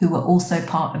who were also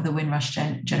part of the Windrush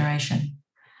generation.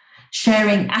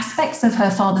 Sharing aspects of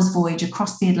her father's voyage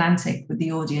across the Atlantic with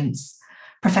the audience,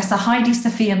 Professor Heidi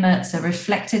Sophia Merzer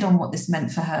reflected on what this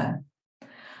meant for her.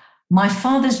 "My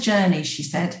father's journey," she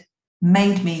said,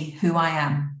 "made me who I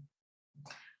am."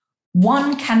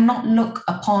 One cannot look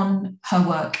upon her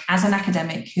work as an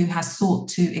academic who has sought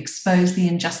to expose the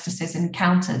injustices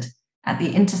encountered at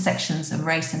the intersections of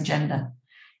race and gender,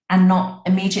 and not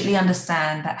immediately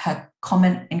understand that her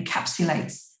comment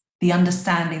encapsulates the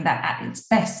understanding that at its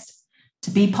best,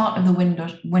 to be part of the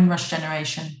Windrush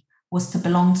generation was to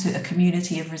belong to a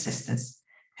community of resistors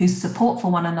whose support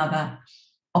for one another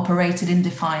operated in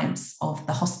defiance of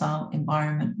the hostile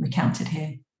environment recounted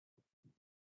here.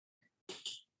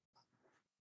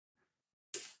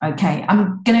 Okay,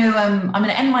 I'm going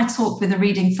to end my talk with a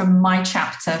reading from my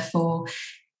chapter for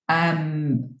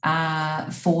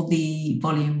the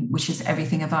volume, which is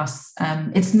Everything of Us.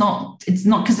 It's not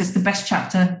because it's the best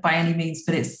chapter by any means,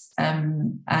 but it's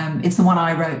the one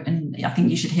I wrote, and I think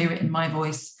you should hear it in my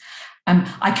voice.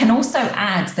 I can also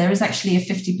add there is actually a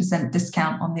 50%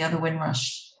 discount on the Other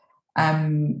Windrush,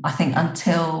 I think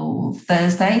until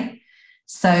Thursday.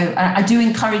 So I do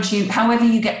encourage you, however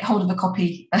you get hold of a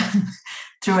copy,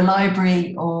 through a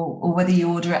library or whether you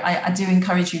order it, I do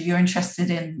encourage you, if you're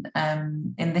interested in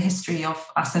the history of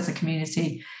us as a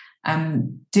community,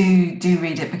 do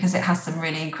read it, because it has some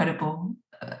really incredible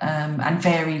and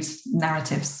varied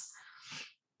narratives.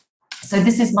 So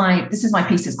this is my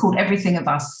piece. It's called Everything of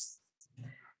Us.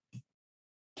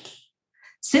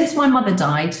 Since my mother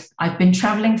died, I've been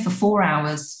travelling for 4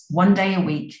 hours, 1 day a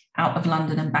week, out of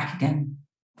London and back again.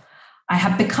 I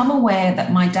had become aware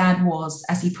that my dad was,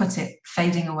 as he put it,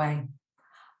 fading away,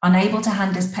 unable to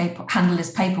handle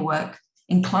his paperwork,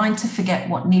 inclined to forget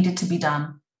what needed to be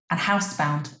done, and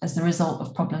housebound as the result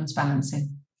of problems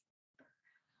balancing.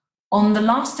 On the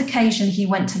last occasion he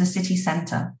went to the city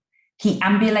centre, he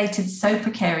ambulated so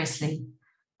precariously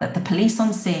that the police,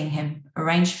 on seeing him,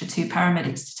 arranged for 2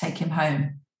 paramedics to take him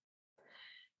home.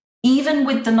 Even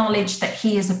with the knowledge that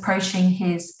he is approaching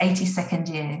his 82nd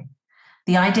year,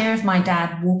 the idea of my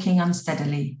dad walking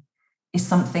unsteadily is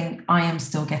something I am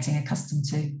still getting accustomed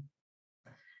to.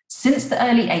 Since the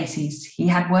early 80s, he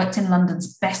had worked in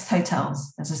London's best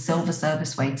hotels as a silver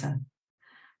service waiter.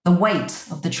 The weight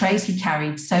of the trays he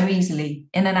carried so easily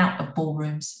in and out of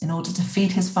ballrooms in order to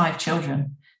feed his 5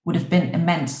 children would have been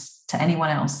immense to anyone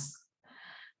else.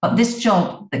 But this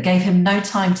job that gave him no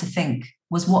time to think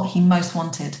was what he most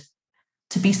wanted,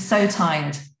 to be so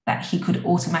tired that he could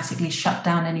automatically shut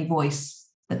down any voice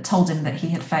that told him that he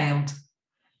had failed,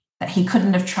 that he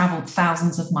couldn't have travelled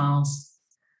thousands of miles,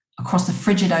 across a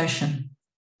frigid ocean,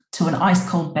 to an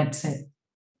ice-cold bedsit,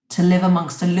 to live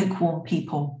amongst a lukewarm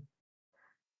people,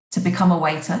 to become a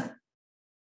waiter.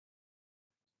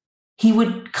 He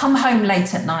would come home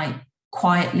late at night,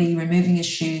 quietly removing his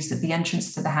shoes at the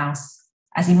entrance to the house,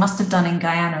 as he must have done in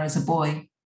Guyana as a boy.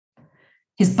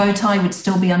 His bow tie would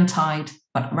still be untied,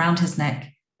 but round his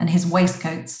neck, and his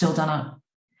waistcoat still done up.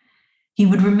 He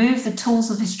would remove the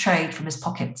tools of his trade from his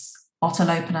pockets,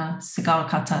 bottle opener, cigar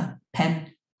cutter,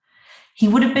 pen. He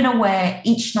would have been aware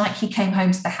each night he came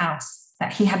home to the house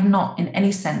that he had not, in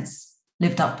any sense,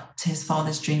 lived up to his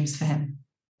father's dreams for him.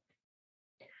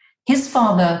 His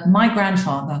father, my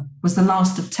grandfather, was the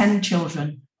last of 10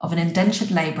 children of an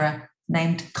indentured labourer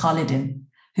named Kaladeen,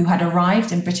 who had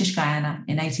arrived in British Guyana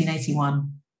in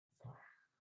 1881.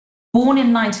 Born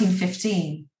in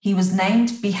 1915, he was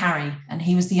named Bihari, and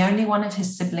he was the only one of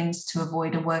his siblings to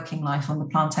avoid a working life on the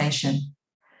plantation.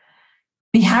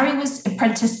 Bihari was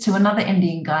apprenticed to another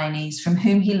Indian Guyanese from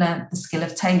whom he learnt the skill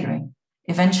of tailoring,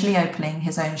 eventually opening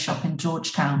his own shop in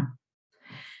Georgetown.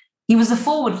 He was a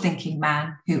forward-thinking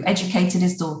man who educated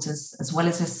his daughters as well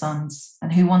as his sons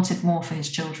and who wanted more for his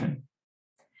children.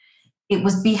 It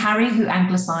was Bihari who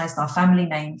anglicised our family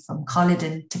name from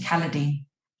Kaladeen to Kaladeen,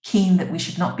 keen that we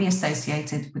should not be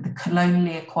associated with the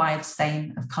colonially acquired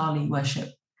stain of Kali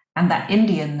worship, and that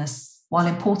Indianness, while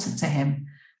important to him,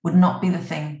 would not be the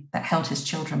thing that held his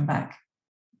children back.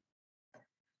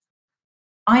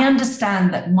 I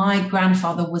understand that my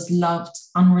grandfather was loved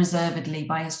unreservedly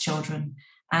by his children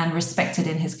and respected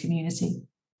in his community.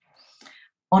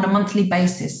 On a monthly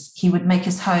basis, he would make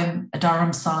his home a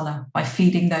dharamsala by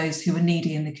feeding those who were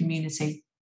needy in the community.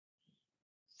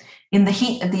 In the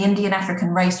heat of the Indian-African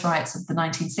race riots of the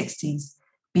 1960s,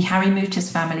 Bihari moved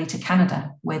his family to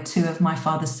Canada, where 2 of my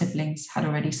father's siblings had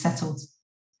already settled.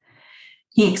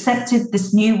 He accepted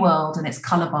this new world and its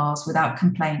colour bars without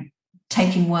complaint,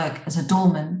 taking work as a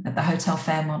doorman at the Hotel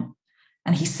Fairmont,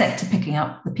 and he set to picking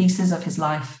up the pieces of his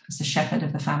life as the shepherd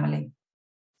of the family.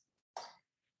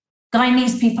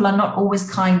 Guyanese people are not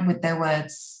always kind with their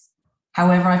words.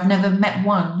 However, I've never met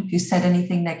one who said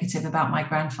anything negative about my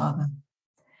grandfather.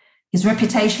 His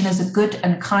reputation as a good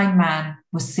and kind man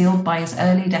was sealed by his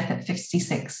early death at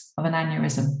 56 of an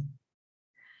aneurysm.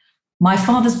 My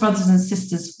father's brothers and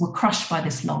sisters were crushed by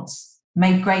this loss,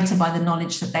 made greater by the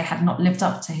knowledge that they had not lived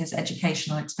up to his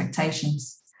educational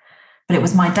expectations. But it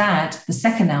was my dad, the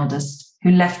second eldest,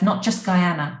 who left not just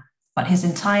Guyana, but his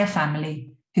entire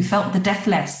family, who felt the death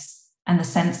less and the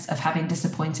sense of having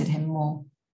disappointed him more.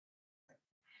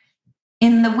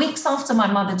 In the weeks after my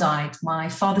mother died, my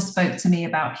father spoke to me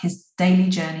about his daily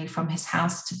journey from his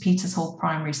house to Peters Hall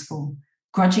Primary School,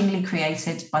 grudgingly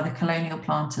created by the colonial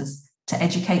planters to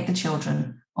educate the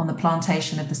children on the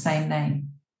plantation of the same name.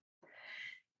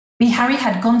 Bihari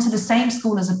had gone to the same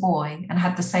school as a boy and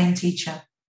had the same teacher.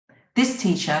 This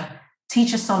teacher,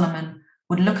 Teacher Solomon,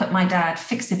 would look at my dad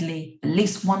fixedly at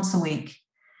least once a week,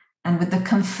 and with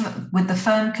the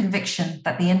firm conviction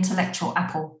that the intellectual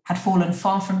apple had fallen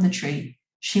far from the tree,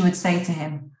 she would say to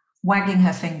him, wagging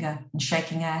her finger and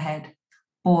shaking her head,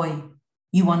 "Boy,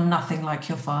 you are nothing like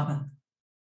your father."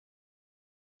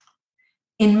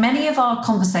 In many of our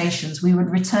conversations, we would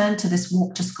return to this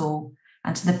walk to school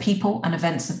and to the people and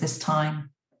events of this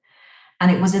time. And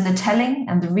it was in the telling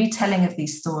and the retelling of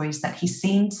these stories that he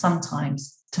seemed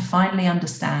sometimes to finally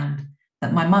understand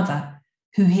that my mother,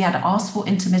 who he had asked for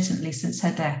intermittently since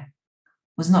her death,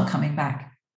 was not coming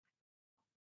back.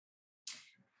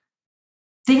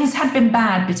 Things had been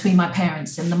bad between my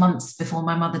parents in the months before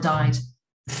my mother died.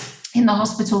 In the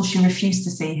hospital, she refused to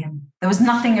see him. There was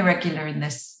nothing irregular in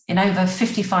this. In over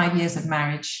 55 years of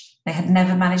marriage, they had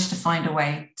never managed to find a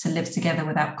way to live together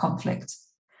without conflict.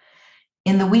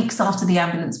 In the weeks after the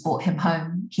ambulance brought him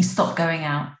home, he stopped going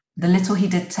out. The little he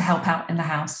did to help out in the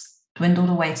house dwindled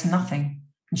away to nothing,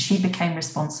 and she became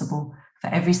responsible for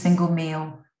every single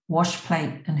meal, washed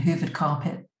plate, and hoovered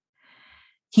carpet.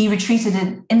 He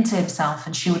retreated into himself,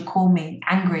 and she would call me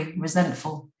angry,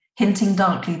 resentful, hinting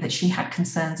darkly that she had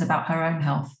concerns about her own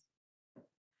health.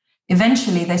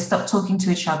 Eventually, they stopped talking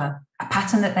to each other, a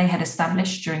pattern that they had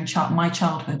established during my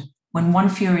childhood, when one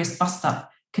furious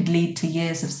bust-up could lead to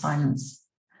years of silence.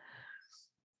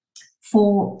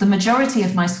 For the majority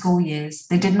of my school years,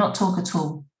 they did not talk at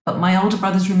all, but my older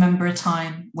brothers remember a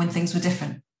time when things were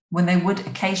different, when they would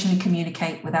occasionally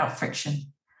communicate without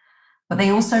friction. But they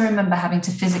also remember having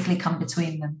to physically come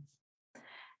between them.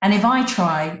 And if I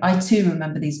try, I too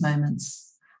remember these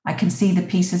moments. I can see the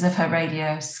pieces of her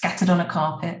radio scattered on a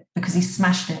carpet because he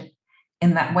smashed it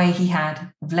in that way he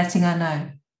had of letting her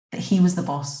know that he was the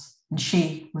boss and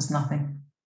she was nothing.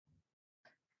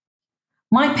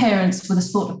 My parents were the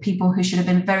sort of people who should have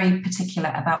been very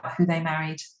particular about who they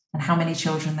married and how many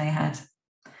children they had.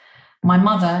 My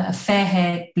mother, a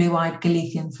fair-haired, blue-eyed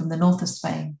Galician from the north of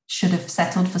Spain, should have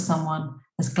settled for someone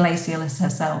as glacial as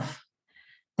herself.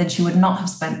 Then she would not have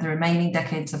spent the remaining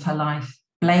decades of her life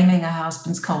blaming her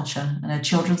husband's culture and her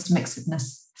children's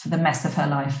mixedness for the mess of her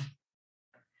life.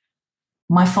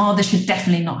 My father should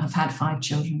definitely not have had 5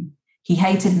 children. He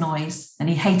hated noise and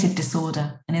he hated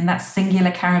disorder, and in that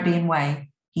singular Caribbean way,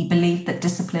 he believed that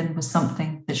discipline was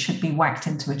something that should be whacked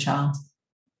into a child.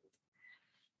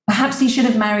 Perhaps he should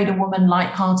have married a woman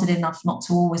light-hearted enough not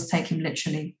to always take him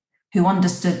literally, who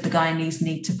understood the Guyanese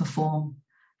need to perform,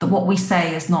 that what we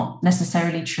say is not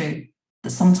necessarily true, that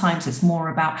sometimes it's more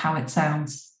about how it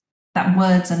sounds, that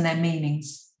words and their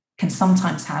meanings can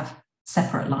sometimes have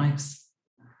separate lives.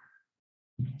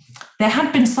 There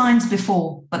had been signs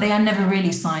before, but they are never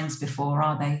really signs before,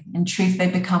 are they? In truth, they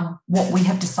become what we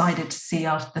have decided to see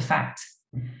after the fact.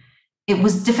 It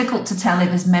was difficult to tell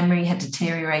if his memory had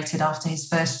deteriorated after his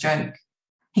first stroke.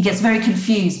 He gets very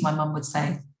confused, my mum would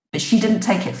say, but she didn't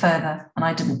take it further and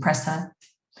I didn't press her.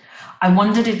 I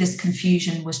wondered if this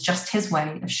confusion was just his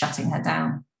way of shutting her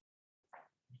down.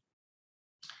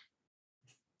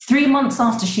 3 months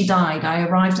after she died, I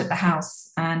arrived at the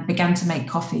house and began to make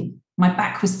coffee. My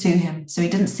back was to him, so he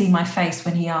didn't see my face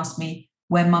when he asked me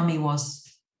where Mummy was.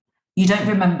 You don't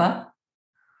remember?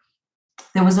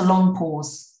 There was a long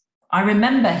pause. I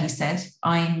remember, he said,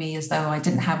 eyeing me as though I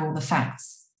didn't have all the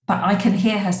facts, but I can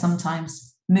hear her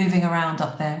sometimes moving around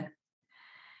up there.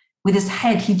 With his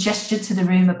head, he gestured to the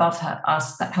room above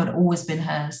us that had always been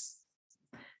hers.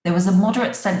 There was a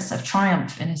moderate sense of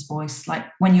triumph in his voice, like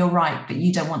when you're right, but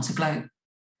you don't want to gloat.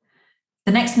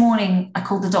 The next morning, I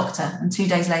called the doctor, and 2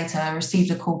 days later, I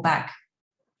received a call back.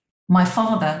 My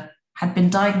father had been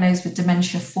diagnosed with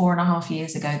dementia 4.5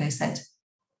 years ago, they said.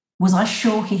 Was I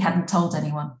sure he hadn't told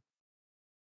anyone?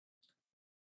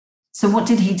 So what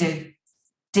did he do?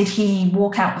 Did he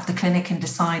walk out of the clinic and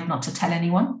decide not to tell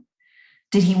anyone?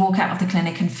 Did he walk out of the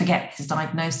clinic and forget his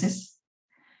diagnosis?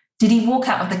 Did he walk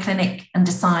out of the clinic and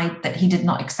decide that he did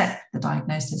not accept the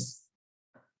diagnosis?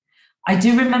 I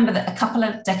do remember that a couple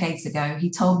of decades ago,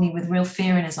 he told me with real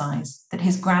fear in his eyes that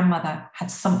his grandmother had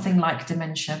something like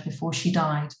dementia before she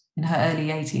died in her early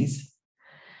 80s.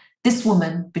 This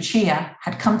woman, Bachia,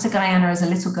 had come to Guyana as a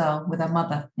little girl with her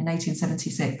mother in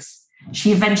 1876.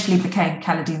 She eventually became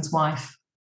Kaladeen's wife.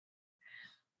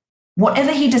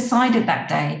 Whatever he decided that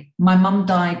day, my mum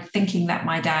died thinking that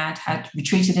my dad had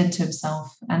retreated into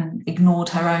himself and ignored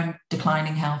her own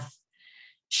declining health.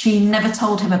 She never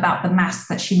told him about the mass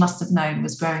that she must have known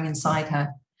was growing inside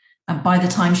her. And by the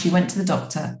time she went to the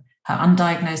doctor, her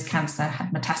undiagnosed cancer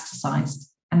had metastasized.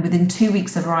 And within 2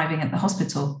 weeks of arriving at the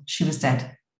hospital, she was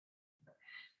dead.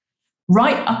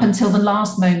 Right up until the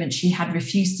last moment, she had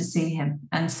refused to see him.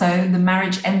 And so the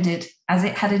marriage ended as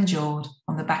it had endured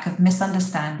on the back of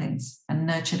misunderstandings and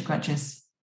nurtured grudges.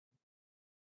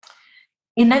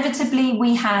 Inevitably,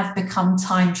 we have become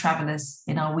time travelers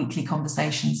in our weekly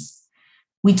conversations.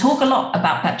 We talk a lot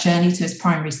about that journey to his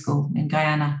primary school in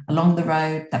Guyana, along the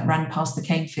road that ran past the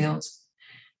cane fields.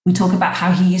 We talk about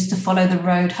how he used to follow the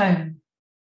road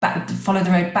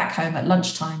back home at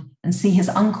lunchtime and see his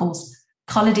uncles,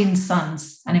 Kaladeen's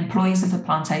sons, and employees of the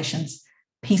plantations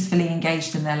peacefully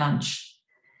engaged in their lunch.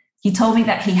 He told me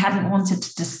that he hadn't wanted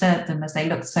to disturb them as they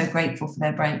looked so grateful for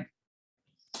their break.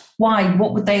 Why?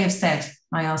 What would they have said?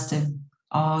 I asked him.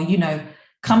 Oh, you know,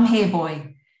 come here,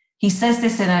 boy. He says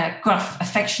this in a gruff,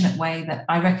 affectionate way that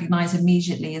I recognize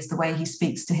immediately as the way he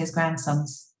speaks to his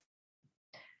grandsons.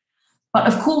 But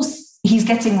of course, he's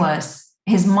getting worse.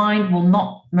 His mind will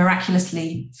not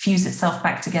miraculously fuse itself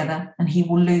back together, and he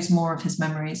will lose more of his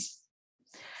memories.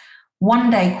 One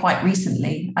day, quite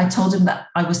recently, I told him that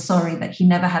I was sorry that he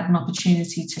never had an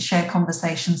opportunity to share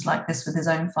conversations like this with his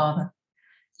own father.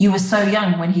 You were so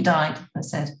young when he died, I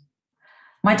said.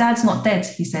 My dad's not dead,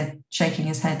 he said, shaking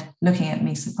his head, looking at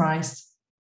me surprised.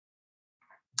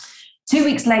 2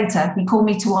 weeks later, he called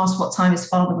me to ask what time his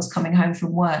father was coming home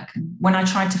from work. And when I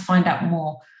tried to find out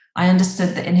more, I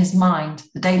understood that in his mind,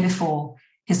 the day before,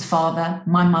 his father,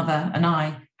 my mother, and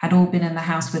I had all been in the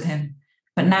house with him.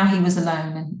 But now he was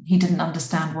alone and he didn't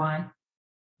understand why.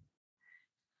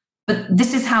 But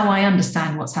this is how I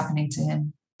understand what's happening to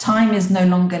him. Time is no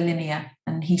longer linear,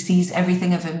 and he sees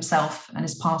everything of himself and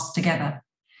his past together.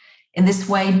 In this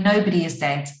way, nobody is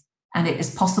dead, and it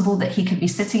is possible that he could be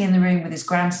sitting in the room with his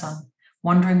grandson,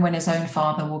 wondering when his own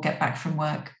father will get back from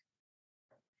work.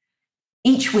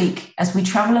 Each week, as we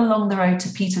travel along the road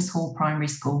to Peters Hall Primary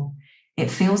School, it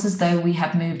feels as though we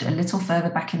have moved a little further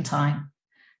back in time,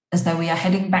 as though we are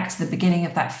heading back to the beginning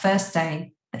of that first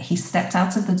day that he stepped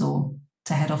out of the door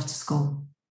to head off to school.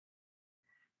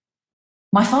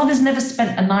 My father's never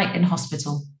spent a night in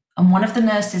hospital, and one of the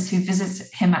nurses who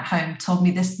visits him at home told me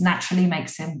this naturally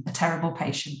makes him a terrible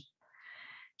patient.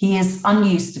 He is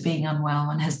unused to being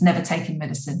unwell and has never taken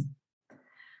medicine.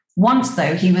 Once,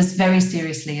 though, he was very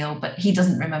seriously ill, but he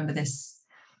doesn't remember this.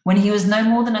 When he was no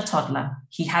more than a toddler,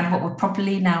 he had what would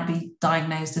properly now be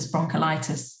diagnosed as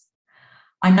bronchiolitis.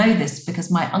 I know this because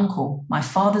my uncle, my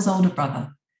father's older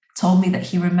brother, told me that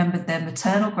he remembered their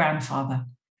maternal grandfather,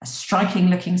 a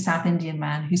striking-looking South Indian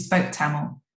man who spoke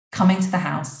Tamil, coming to the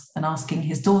house and asking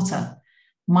his daughter,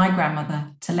 my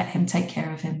grandmother, to let him take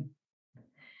care of him.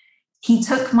 He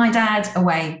took my dad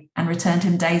away and returned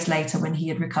him days later when he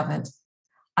had recovered.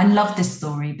 I love this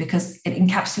story because it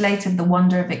encapsulated the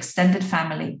wonder of extended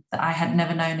family that I had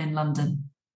never known in London.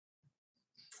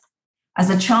 As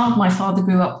a child, my father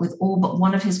grew up with all but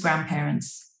one of his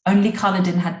grandparents. Only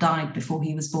Kaladeen had died before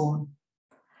he was born.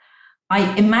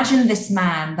 I imagine this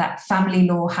man, that family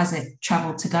law has it,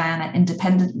 travelled to Guyana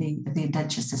independently of the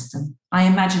indenture system. I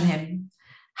imagine him,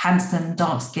 handsome,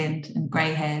 dark-skinned and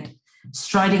grey-haired,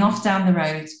 striding off down the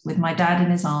road with my dad in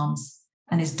his arms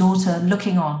and his daughter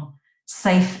looking on,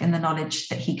 safe in the knowledge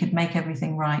that he could make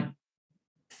everything right.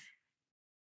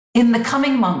 In the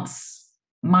coming months,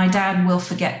 my dad will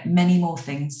forget many more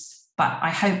things, but I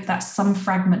hope that some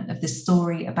fragment of this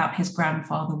story about his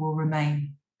grandfather will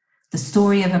remain. The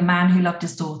story of a man who loved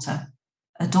his daughter,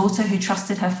 a daughter who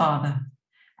trusted her father,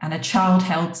 and a child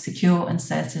held secure and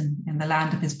certain in the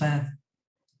land of his birth,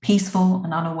 peaceful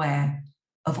and unaware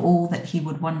of all that he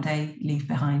would one day leave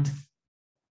behind.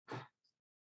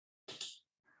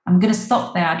 I'm going to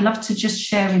stop there. I'd love to just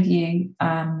share with you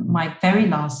my very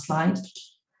last slide.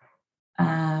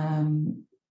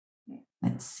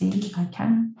 Let's see if I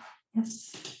can.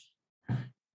 Yes.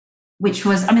 Which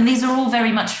was, I mean, these are all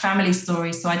very much family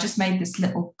stories. So I just made this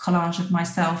little collage of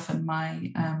myself and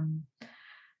my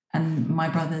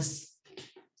brothers.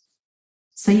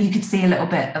 So you could see a little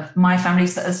bit of my family.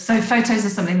 So photos are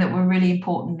something that were really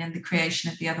important in the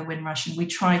creation of the Other Windrush, and we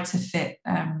tried to fit,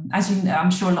 as you know,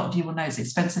 I'm sure a lot of you will know, it's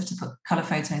expensive to put colour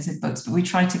photos in books, but we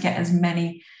tried to get as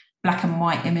many black and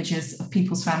white images of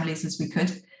people's families as we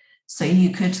could, so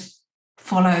you could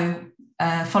follow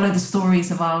the stories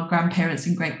of our grandparents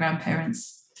and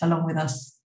great-grandparents along with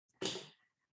us.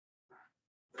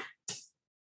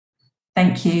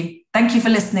 Thank you. Thank you for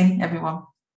listening, everyone.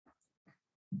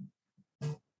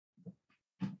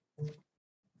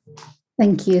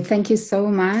 Thank you. Thank you so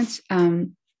much,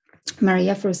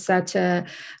 Maria, for such a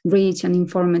rich and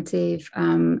informative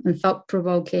and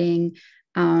thought-provoking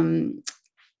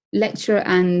lecture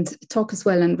and talk as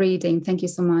well, and reading. Thank you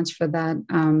so much for that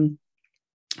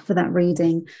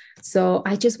reading. So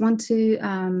I just want to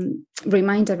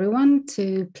remind everyone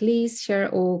to please share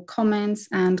all comments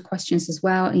and questions as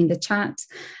well in the chat,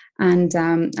 and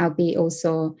I'll be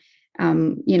also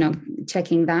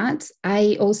checking that.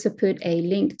 I also put a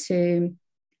link to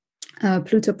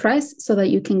Pluto Press so that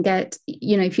you can get,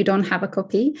 if you don't have a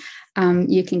copy,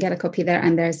 you can get a copy there.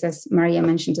 And there's, as Maria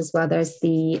mentioned as well, there's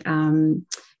the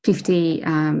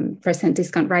 50%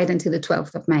 discount right until the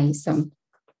 12th of May. So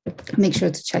make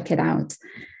sure to check it out.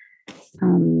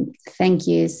 Thank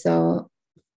you. So,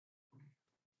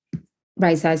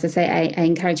 right, so as I say, I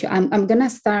encourage you. I'm going to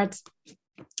start,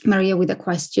 Maria, with a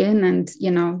question, and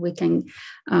we can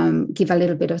give a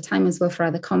little bit of time as well for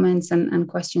other comments and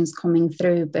questions coming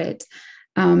through. But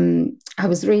I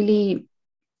was really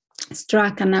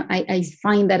struck, and I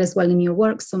find that as well in your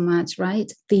work so much,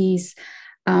 right? These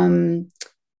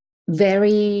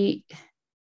very,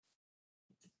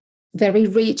 very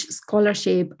rich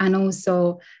scholarship, and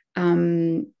also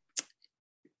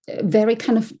very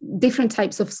kind of different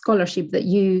types of scholarship that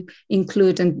you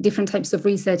include, and different types of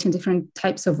research and different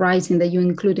types of writing that you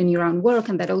include in your own work,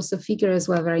 and that also figure as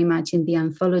well very much in the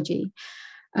anthology.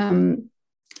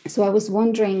 So I was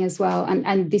wondering as well,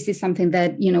 and this is something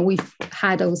that, we've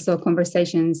had also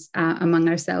conversations among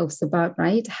ourselves about,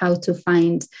 right? How to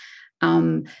find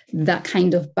that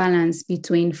kind of balance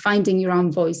between finding your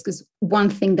own voice. Because one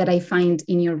thing that I find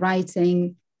in your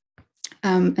writing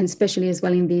And especially as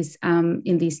well in these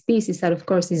pieces that, of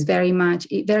course, it very much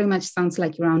sounds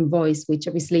like your own voice, which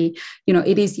obviously,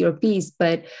 it is your piece,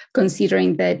 but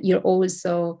considering that you're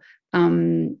also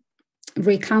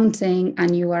recounting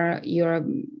and you're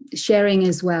sharing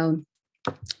as well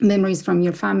memories from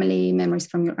your family, memories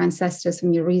from your ancestors,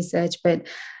 from your research. But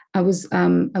I was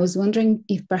wondering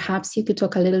if perhaps you could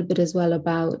talk a little bit as well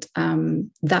about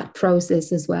that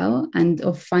process as well, and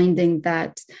of finding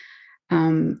that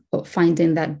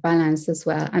balance as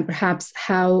well, and perhaps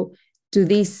how do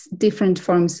these different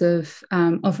forms of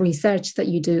research that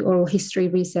you do, oral history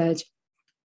research,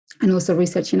 and also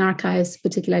research in archives,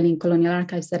 particularly in colonial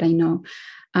archives that I know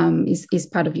is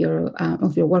part of your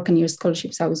work and your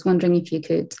scholarship. So I was wondering if you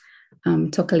could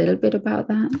talk a little bit about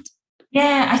that.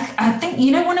 Yeah, I think,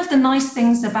 one of the nice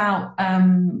things about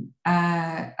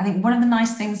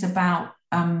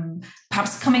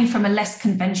perhaps coming from a less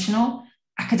conventional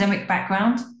academic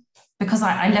background, because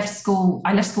I left school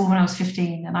when I was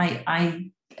 15, and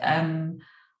I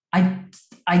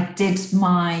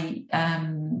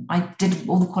did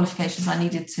all the qualifications I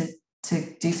needed to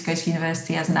go to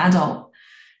university as an adult,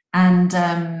 and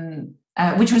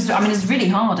which was, it's really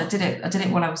hard. I did it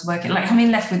while I was working. Like,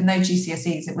 having left with no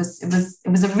GCSEs, it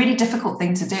was a really difficult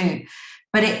thing to do.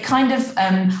 But it kind of,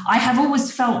 I have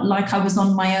always felt like I was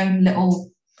on my own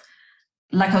little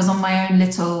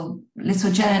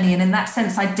journey, and in that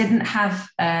sense, I didn't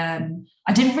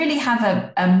really have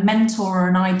a mentor or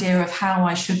an idea of how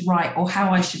I should write or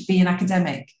how I should be an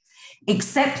academic,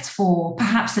 except for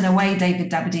perhaps in a way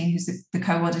David Daberdeen, who's the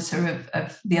co-auditor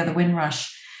of the Other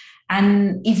Windrush.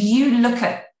 And if you look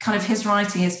at kind of his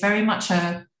writing, it's very much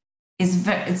kind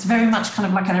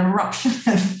of like an eruption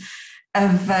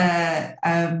of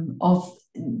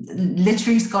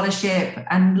literary scholarship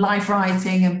and life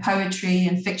writing and poetry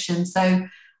and fiction. So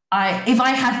if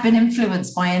I have been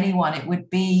influenced by anyone, it would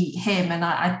be him. And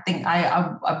I think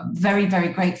I'm very, very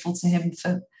grateful to him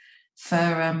for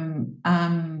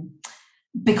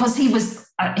because he was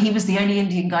the only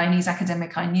Indian Guyanese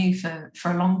academic I knew for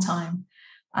a long time.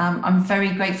 I'm very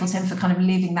grateful to him for kind of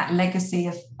leaving that legacy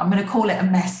of, I'm going to call it a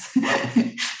mess,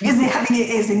 because I think it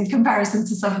is in comparison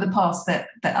to some of the past that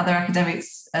other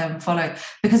academics follow,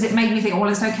 because it made me think, well,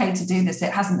 it's okay to do this.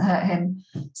 It hasn't hurt him.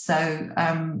 So,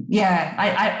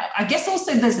 I guess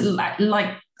also there's at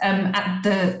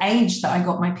the age that I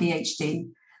got my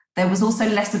PhD, there was also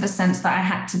less of a sense that I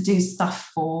had to do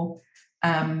stuff for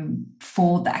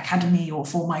the academy or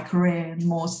for my career, and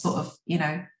more sort of,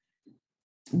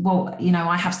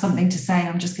 I have something to say,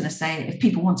 I'm just going to say it. If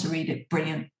people want to read it,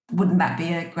 brilliant. Wouldn't that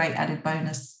be a great added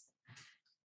bonus?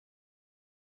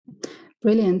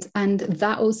 Brilliant. And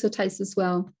that also ties as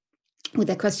well with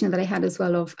the question that I had as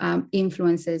well of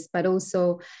influences, but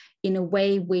also in a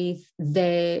way with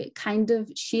the kind of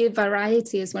sheer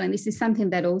variety as well. And this is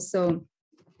something that also,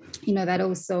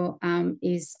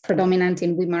 is predominant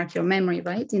in We Mark Your Memory,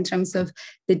 right? In terms of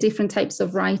the different types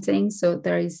of writing. So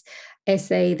there is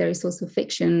essay, there is also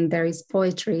fiction, there is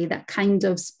poetry, that kind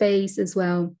of space as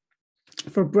well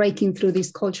for breaking through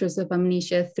these cultures of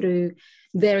amnesia through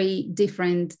very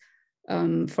different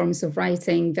forms of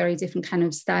writing, very different kind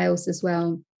of styles as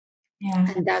well. Yeah.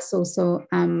 And that's also,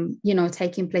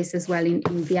 taking place as well in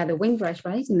the Other Windrush,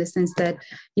 right? In the sense that,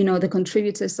 the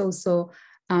contributors also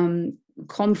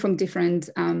come from different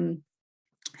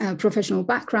professional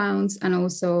backgrounds, and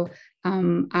also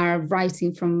are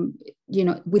writing from,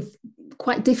 with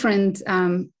quite different,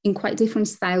 in quite different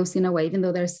styles in a way, even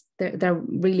though there are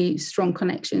really strong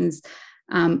connections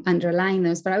underlying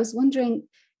those. But I was wondering,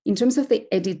 in terms of the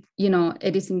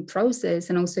editing process,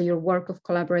 and also your work of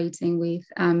collaborating with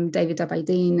David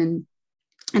Daberdeen, and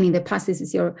in the past, this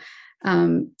is your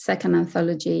second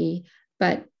anthology.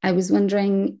 But I was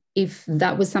wondering if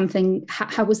that was something,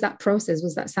 how was that process?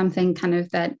 Was that something kind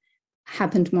of that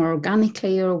happened more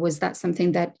organically, or was that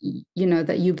something that,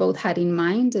 that you both had in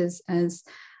mind as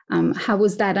how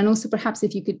was that? And also perhaps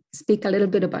if you could speak a little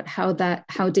bit about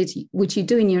which you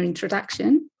do in your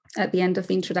introduction, at the end of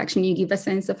the introduction, you give a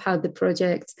sense of how the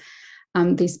project,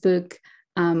 this book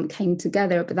came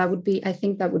together. But I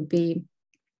think that would be.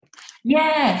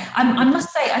 Yeah, I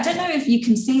must say, I don't know if you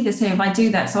can see this here if I do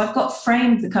that. So I've got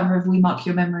framed the cover of We Mark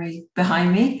Your Memory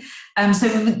behind me. So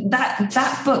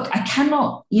that book, I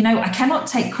cannot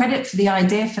take credit for the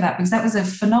idea for that, because that was a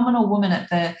phenomenal woman at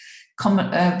the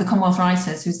Commonwealth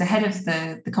Writers, who's the head of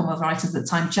the Commonwealth Writers at the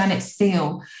time, Janet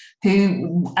Steele,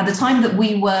 who at the time that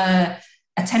we were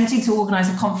attempting to organise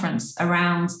a conference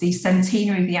around the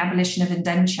centenary of the abolition of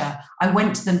indenture, I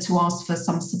went to them to ask for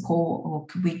some support, or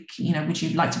would you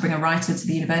like to bring a writer to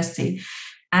the university?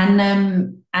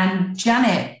 And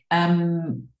Janet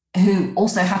who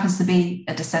also happens to be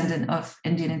a descendant of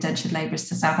Indian indentured labourers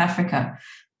to South Africa.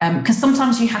 Because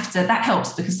sometimes you have to, that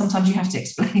helps, because sometimes you have to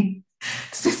explain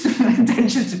the system of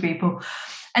indenture to people.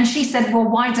 And she said, well,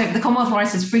 why don't the Commonwealth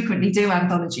writers frequently do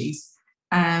anthologies?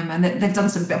 And they've done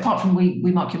some, apart from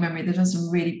We Mark Your Memory, they've done some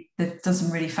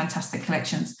really fantastic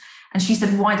collections. And she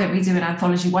said, why don't we do an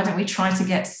anthology? Why don't we try to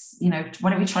get,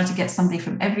 somebody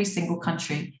from every single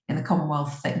country in the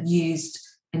Commonwealth that used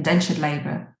indentured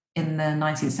labour in the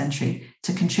 19th century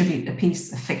to contribute a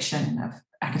piece of fiction, of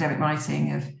academic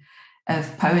writing,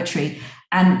 of poetry.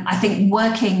 And I think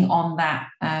working on that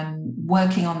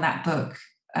book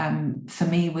for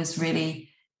me was really,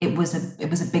 it was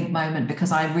a big moment,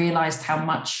 because I realized how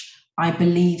much I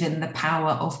believe in the power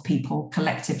of people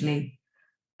collectively.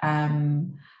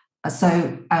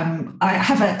 So I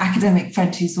have an academic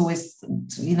friend who's always,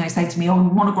 saying to me, oh,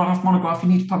 monograph, you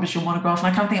need to publish your monograph. And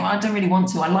I kind of think, well, I don't really want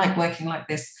to. I like working like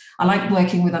this. I like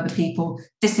working with other people.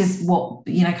 This is what,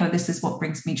 this is what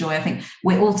brings me joy. I think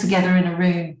we're all together in a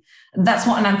room. That's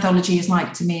what an anthology is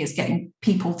like to me, is getting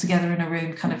people together in a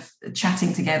room, kind of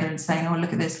chatting together and saying, oh,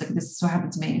 look at this, this is what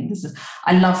happened to me. And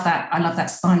I love that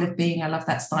style of being. I love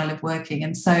that style of working.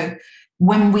 And so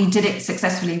when we did it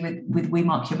successfully with We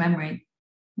Mark Your Memory,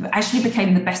 it actually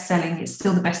became it's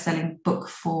still the best-selling book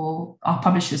for our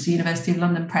publishers, the University of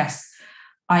London Press.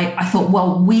 I thought,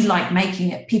 well, we like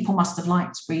making it. People must have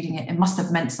liked reading it. It must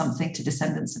have meant something to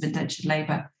descendants of indentured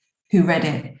labour who read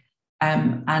it.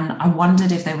 And I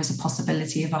wondered if there was a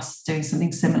possibility of us doing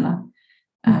something similar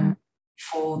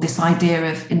for this idea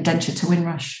of indenture to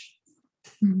Windrush.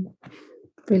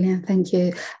 Brilliant, thank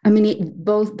you. I mean,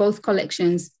 both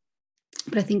collections,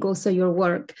 but I think also your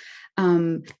work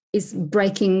is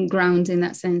breaking ground in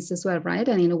that sense as well, right?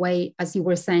 And in a way, as you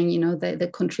were saying, the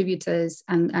contributors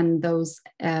and those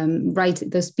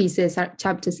those pieces,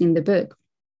 chapters in the book,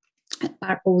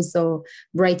 are also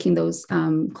breaking those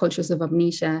cultures of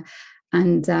amnesia.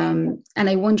 And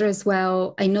I wonder as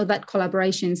well, I know that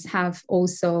collaborations have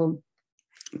also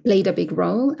played a big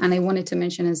role, and I wanted to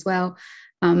mention as well,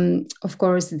 of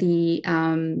course, the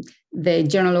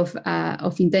Journal of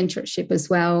Indentureship as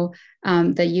well,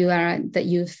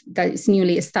 that is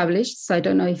newly established. So I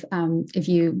don't know if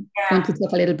you want to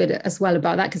talk a little bit as well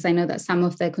about that, because I know that some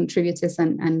of the contributors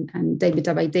and David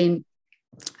Aberdeen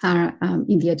are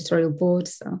in the editorial board.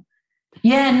 So.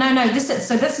 Yeah, no. That's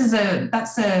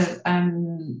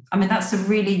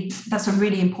a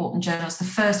really important journal. It's the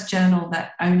first journal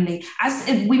that only, as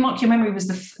We Mark Your Memory was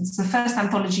the first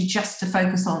anthology just to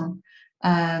focus on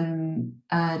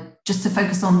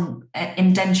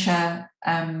indenture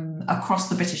across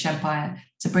the British Empire,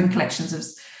 to bring collections of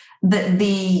so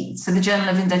the Journal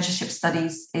of Indentureship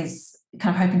Studies is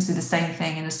kind of hoping to do the same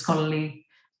thing in a scholarly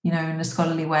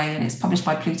way, and it's published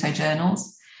by Pluto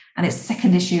Journals. And its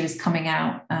second issue is coming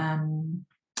out.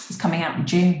 It's coming out in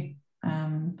June,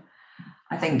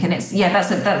 I think. And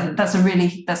that's a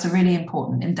really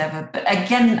important endeavour. But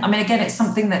again, it's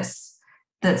something that's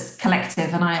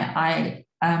collective. And I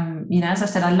as I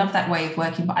said, I love that way of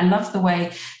working. But I love the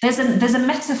way there's a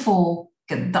metaphor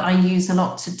that I use a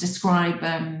lot to describe.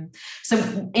 So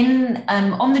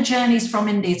on the journeys from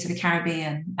India to the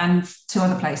Caribbean and to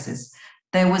other places,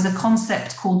 there was a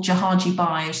concept called Jahaji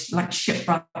Bai, like ship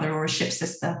brother or a ship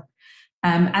sister.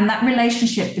 And that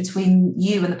relationship between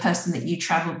you and the person that you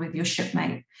traveled with, your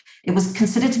shipmate, it was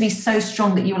considered to be so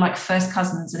strong that you were like first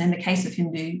cousins. And in the case of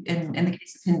Hindi,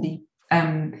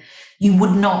 you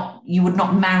would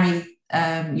not marry,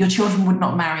 your children would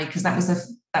not marry, because that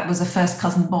was a first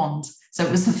cousin bond. So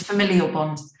it was a familial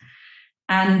bond.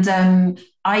 And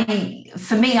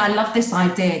I love this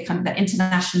idea, kind of, that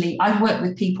internationally, I've worked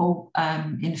with people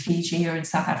in Fiji or in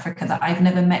South Africa that I've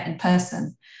never met in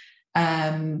person.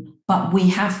 But we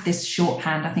have this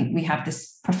shorthand. I think we have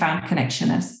this profound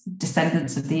connection as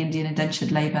descendants of the Indian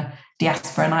indentured labour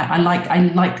diaspora. And I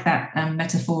like that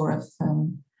metaphor of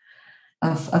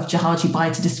Jahaji Bai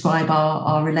to describe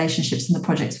our relationships and the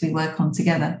projects we work on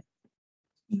together.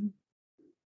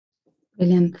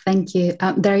 Brilliant, thank you.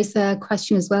 There is a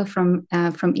question as well from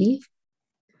Eve.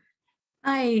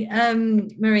 Hi,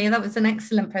 Maria, that was an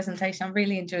excellent presentation.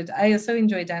 I also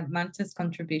enjoyed Marta's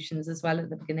contributions as well at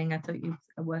the beginning. I thought you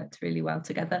worked really well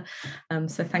together.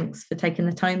 So thanks for taking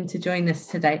the time to join us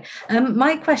today.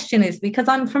 My question is, because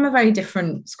I'm from a very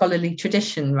different scholarly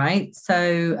tradition, right?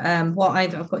 So I've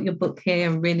got your book here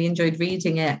and really enjoyed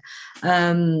reading it.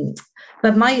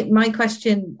 But my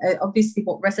question, obviously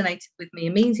what resonated with me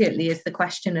immediately is the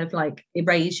question of like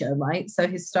erasure, right? So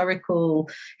historical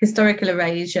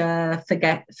erasure,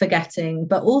 forgetting,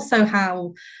 but also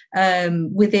how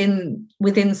within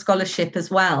scholarship as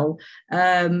well,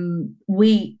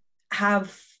 we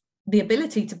have the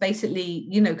ability to basically,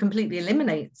 completely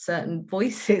eliminate certain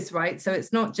voices, right? So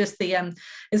it's not just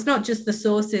the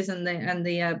sources and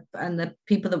the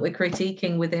people that we're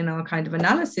critiquing within our kind of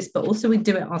analysis, but also we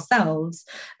do it ourselves.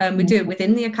 We do it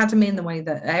within the academy in the way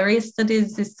that area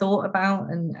studies is thought about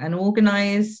and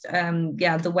organized.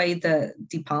 The way that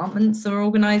departments are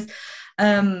organized.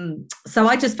 So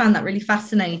I just found that really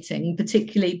fascinating,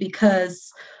 particularly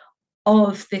because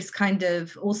of this kind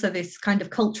of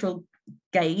cultural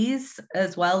gaze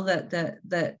as well that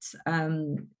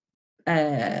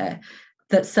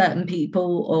certain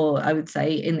people, or I would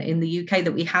say in the UK,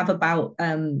 that we have about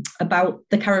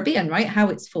the Caribbean, right? How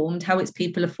it's formed, how its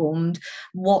people are formed,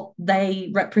 what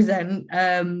they represent,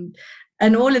 and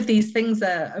all of these things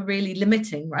are really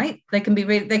limiting, right? They can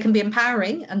be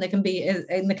empowering, and they can be,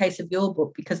 in the case of your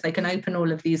book, because they can open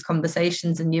all of these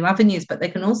conversations and new avenues, but they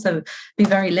can also be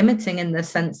very limiting in the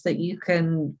sense that you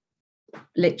can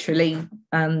literally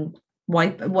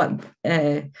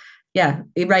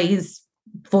erase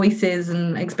voices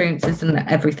and experiences and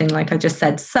everything, like I just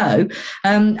said. So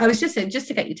I was just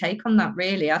to get your take on that,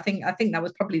 really. I think that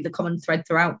was probably the common thread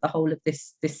throughout the whole of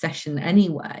this session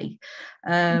anyway,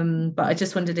 but I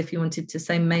just wondered if you wanted to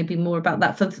say maybe more about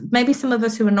that for maybe some of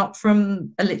us who are not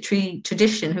from a literary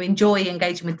tradition, who enjoy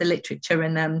engaging with the literature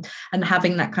and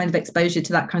having that kind of exposure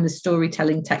to that kind of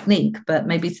storytelling technique, but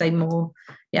maybe say more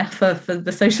for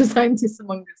the social scientists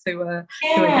among us who are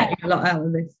getting a lot out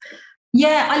of this.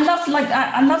 Yeah, I love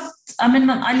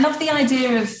the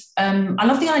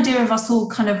idea of us all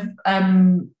kind of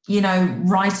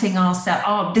writing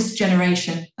ourselves, this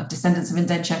generation of descendants of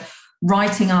indenture,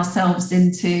 writing ourselves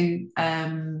into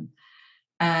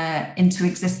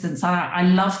existence. I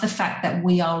love the fact that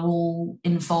we are all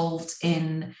involved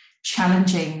in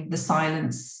challenging the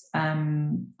silence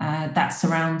that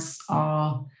surrounds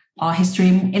our history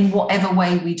in whatever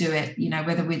way we do it,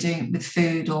 whether we're doing it with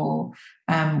food or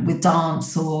with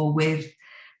dance or with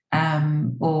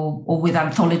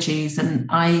anthologies. And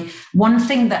one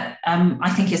thing that I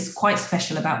think is quite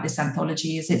special about this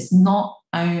anthology is it's not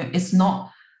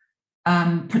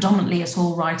predominantly at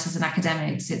all writers and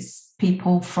academics. It's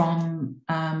people from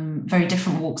very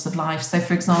different walks of life. So,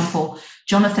 for example,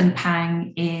 Jonathan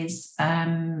Pang is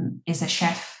a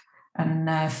chef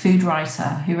and food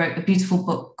writer who wrote a beautiful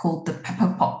book called The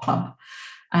Pepper Pot Club.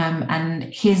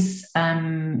 And he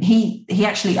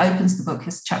actually opens the book.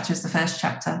 His chapter is the first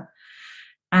chapter,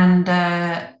 and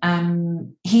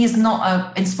he is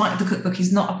not in spite of the cookbook,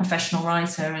 he's not a professional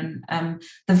writer, and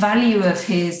the value of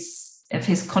his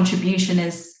contribution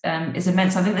is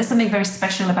immense. I think there's something very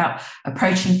special about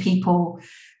approaching people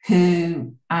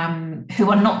who are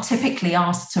not typically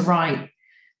asked to write,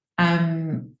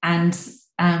 and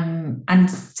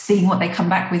seeing what they come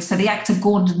back with. So the actor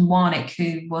Gordon Warnick,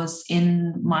 who was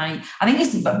in he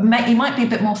might be a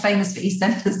bit more famous for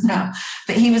EastEnders now,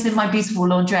 but he was in My Beautiful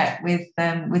Laundrette with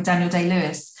Daniel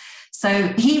Day-Lewis. So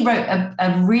he wrote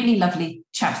a really lovely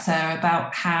chapter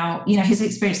about how, his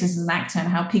experiences as an actor and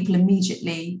how people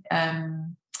immediately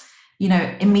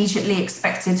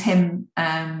expected him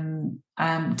to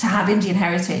have Indian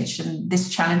heritage, and this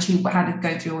challenge he had to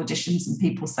go through auditions and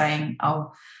people saying, but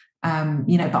aren't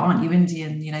you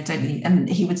Indian? Don't you? And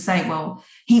he would say, well,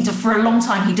 for a long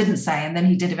time he didn't say, and then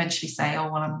he did eventually say,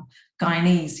 oh, well, I'm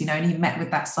Guyanese, and he met with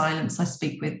that silence I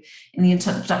speak with in the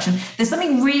introduction. There's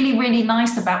something really, really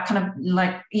nice about kind of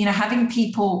like, having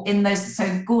people in those. So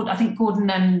I think Gordon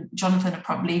and Jonathan are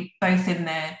probably both in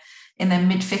their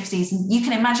mid-50s, and you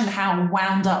can imagine how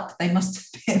wound up they must have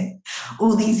been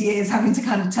all these years having to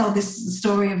kind of tell this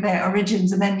story of their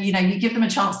origins. And then you give them a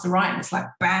chance to write, and it's like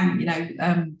bang,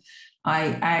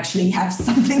 I actually have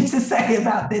something to say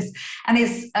about this. And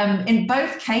it's in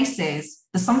both cases,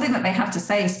 the something that they have to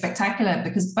say is spectacular,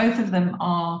 because both of them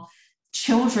are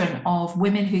children of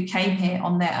women who came here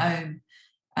on their own,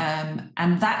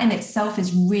 and that in itself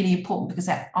is really important, because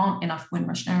there aren't enough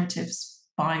Windrush narratives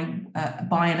by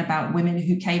and about women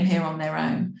who came here on their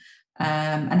own,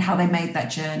 and how they made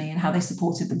that journey and how they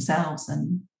supported themselves.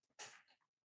 And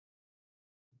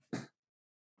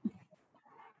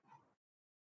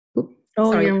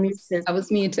sorry, you're muted. I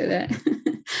was muted there.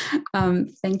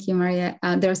 Thank you, Maria.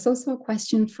 There's also a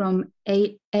question from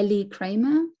Ellie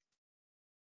Kramer.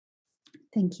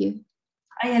 Thank you.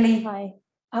 Hi, Ellie.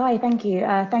 Hi, thank you.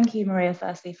 Thank you, Maria,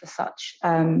 firstly, for such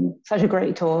a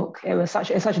great talk. It's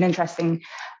such an interesting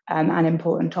and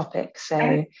important topic.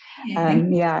 So,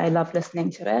 I love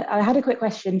listening to it. I had a quick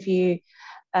question for you.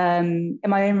 In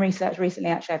my own research recently,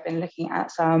 actually, I've been looking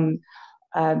at some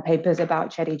papers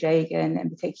about Chedi Jagan in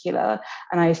particular,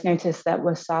 and I just noticed there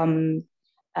were some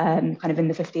kind of in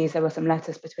the 50s, there were some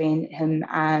letters between him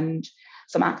and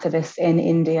some activists in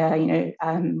India, you know,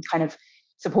 kind of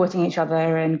supporting each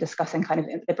other and discussing kind of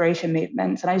liberation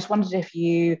movements. And I just wondered if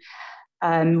you,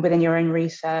 within your own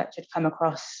research, had come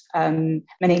across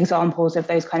many examples of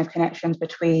those kind of connections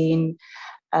between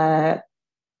kind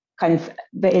of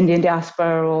the Indian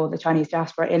diaspora or the Chinese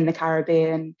diaspora in the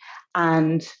Caribbean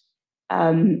and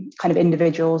kind of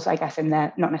individuals, I guess, in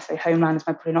their, not necessarily homelands,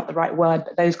 probably not the right word,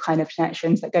 but those kind of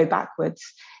connections that go backwards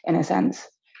in a sense.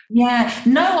 Yeah,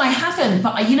 no, I haven't.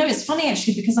 But, you know, it's funny,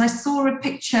 actually, because I saw a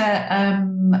picture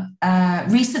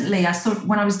recently. I saw,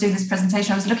 when I was doing this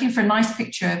presentation, I was looking for a nice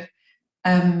picture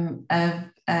of Cheddi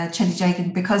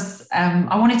Jagan, because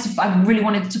I really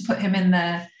wanted to put him in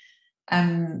the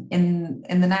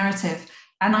narrative.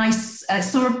 And I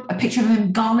saw a picture of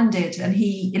him garlanded, and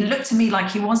it looked to me like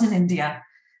he was in India.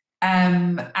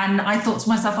 And I thought to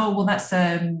myself, oh, well, that's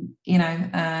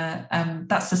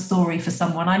that's a story for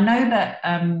someone. I know that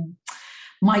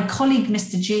my colleague,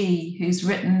 Mr. G, who's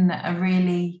written a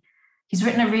really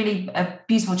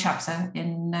beautiful chapter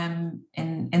in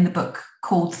the book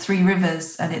called 3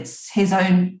 Rivers, and it's his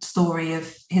own story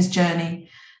of his journey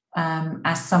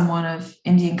as someone of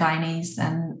Indian, Guyanese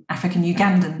and African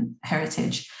Ugandan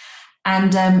heritage.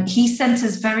 And he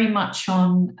centers very much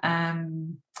on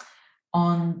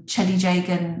Cheddi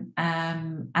Jagan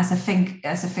as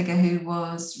a figure who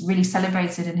was really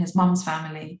celebrated in his mum's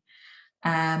family,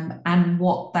 and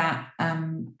what that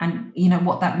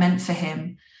meant for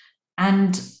him.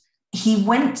 And he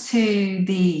went to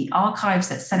the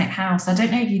archives at Senate House. I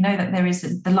don't know if you know that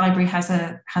the library has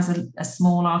a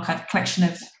small archive collection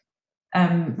of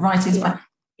writers. Yeah.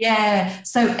 Yeah,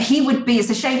 so he would be. It's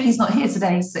a shame he's not here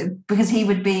today, because he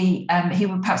would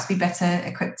perhaps be better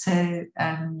equipped to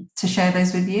share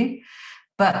those with you.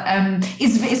 But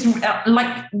it's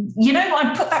like, you know,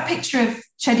 I put that picture of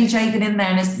Cheddi Jagan in there,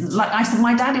 and it's like I said,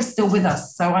 my dad is still with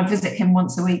us, so I visit him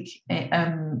once a week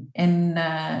in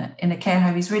a care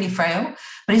home. He's really frail,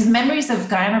 but his memories of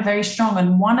Guyana are very strong.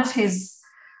 And one of his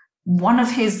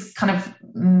kind of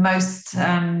most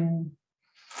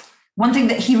one thing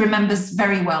that he remembers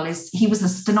very well is he was a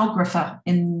stenographer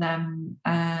in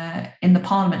the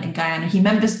Parliament in Guyana. He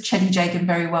remembers Cheddi Jagan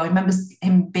very well. He remembers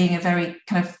him being a very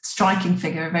kind of striking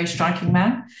figure, a very striking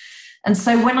man. And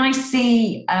so when I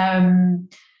see,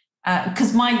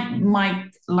 because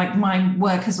my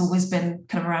work has always been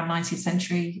kind of around 19th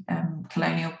century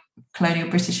colonial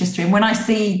British history, and when I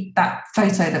see that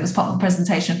photo that was part of the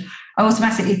presentation, I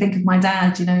automatically think of my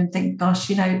dad, you know, and think, gosh,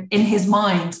 you know, in his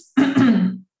mind.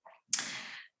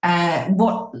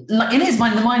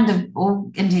 The mind of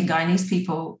all Indian Guyanese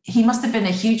people, he must have been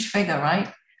a huge figure,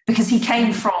 right? Because he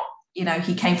came from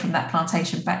that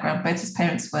plantation background. Both his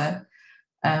parents were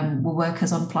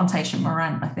workers on plantation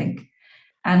Morant, I think.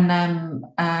 And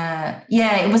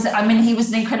it was. I mean, he was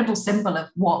an incredible symbol of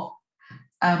what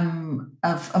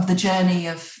of the journey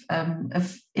of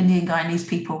Indian Guyanese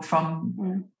people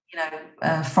from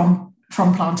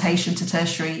from plantation to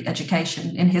tertiary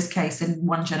education. In his case, in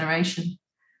one generation.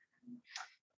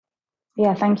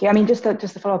 Yeah, thank you. I mean, just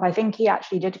to follow up, I think he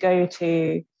actually did go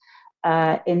to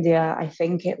India. I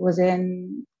think it was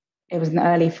in the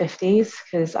early 50s,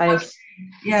 because I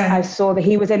saw that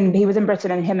he was in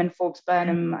Britain, and him and Forbes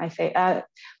Burnham, I think,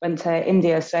 went to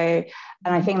India. So,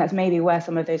 and I think that's maybe where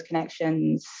some of those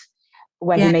connections,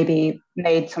 he maybe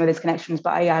made some of those connections.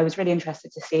 But I was really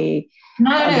interested to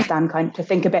understand, kind of, to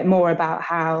think a bit more about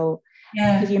how,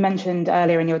 because you mentioned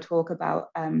earlier in your talk about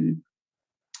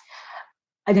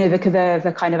I don't know,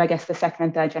 the kind of, I guess, the second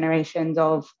and third generations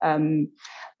of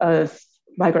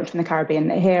migrants from the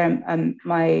Caribbean. Here,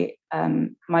 my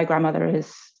grandmother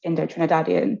is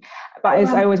Indo-Trinidadian, but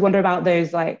I always wonder about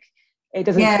those. Like, it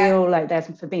doesn't feel like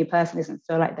for me personally, doesn't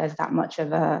feel like there's that much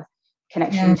of a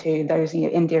connection to those, you know,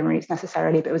 Indian roots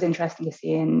necessarily. But it was interesting to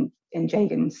see in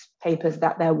Jagan's papers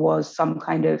that there was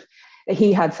that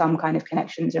he had some kind of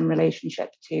connections and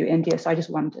relationship to India. So I just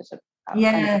wondered kind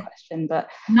of a question. But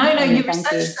no, your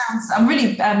research sounds. I'm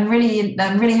really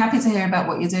happy to hear about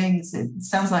what you're doing. It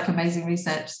sounds like amazing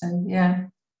research. So yeah.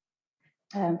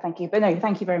 Thank you. But no,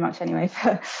 thank you very much anyway. If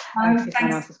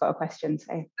someone else has got a question,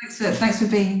 so thanks for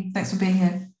being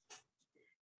here.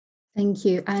 Thank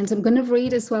you. And I'm going to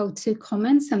read as well 2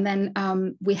 comments, and then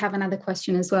we have another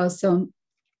question as well. So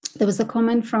there was a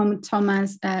comment from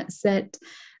Thomas said,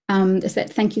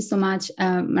 thank you so much,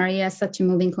 Maria, such a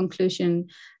moving conclusion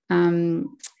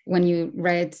when you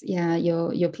read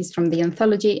your piece from the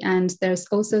anthology. And there's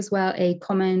also as well a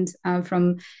comment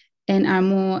from N.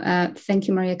 Armour. Thank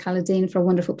you, Maria Kaladeen, for a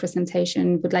wonderful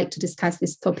presentation. Would like to discuss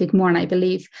this topic more. And I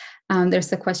believe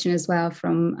there's a question as well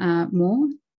from Mo.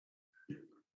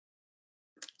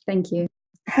 Thank you.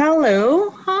 Hello.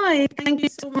 Hi. Thank you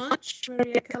so much,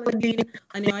 Maria, Kaladeen.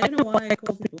 I don't know why I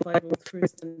call people by both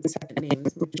first and second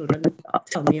names. My children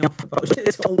tell me off about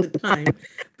it all the time.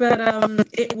 But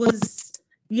it was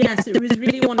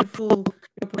really wonderful,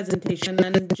 your presentation.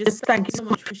 And just thank you so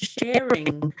much for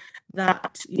sharing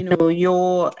that,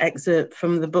 your excerpt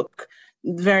from the book,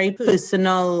 very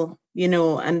personal,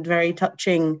 and very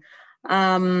touching.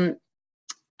 And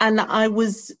I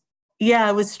was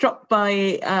struck by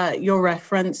your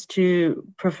reference to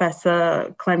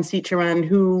Professor Clem Ciceran,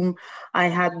 whom I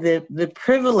had the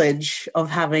privilege of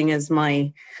having as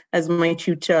my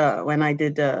tutor when I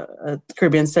did a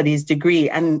Caribbean Studies degree,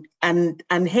 and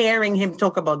hearing him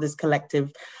talk about this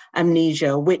collective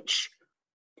amnesia, which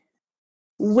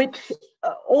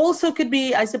also could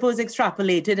be, I suppose,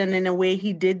 extrapolated, and in a way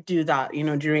he did do that,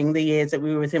 during the years that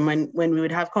we were with him, when we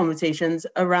would have conversations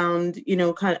around,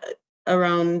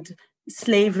 around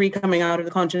slavery coming out of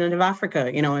the continent of Africa,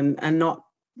 and not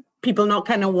people not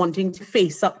kind of wanting to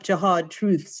face up to hard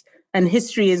truths. And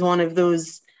history is one of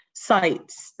those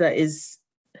sites that is,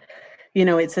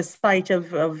 it's a site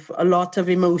of a lot of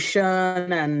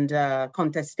emotion and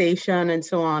contestation and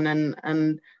so on.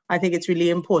 And I think it's really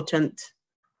important,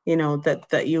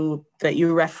 that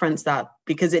you reference that,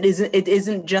 because it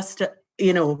isn't just,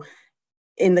 in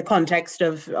the context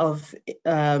of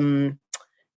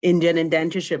Indian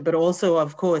indentureship, but also,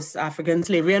 of course, African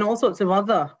slavery and all sorts of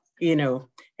other,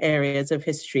 areas of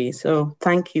history. So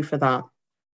thank you for that.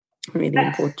 Really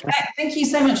important. Thank you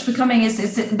so much for coming.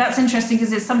 That's interesting,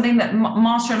 because it's something that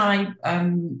Marta and I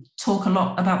talk a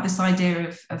lot about, this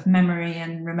idea of memory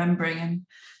and remembering. And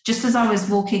just as I was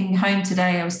walking home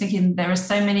today, I was thinking there are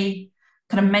so many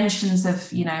kind of mentions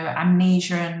of,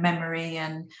 amnesia and memory,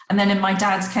 and then in my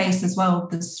dad's case as well,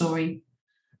 the story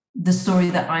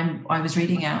that I was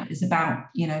reading out is about,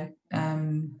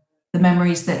 the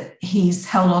memories that he's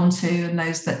held on to and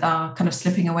those that are kind of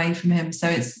slipping away from him. So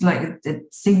it's like,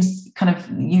 it seems kind of,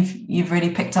 you've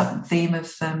really picked up the theme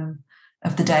of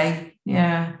the day.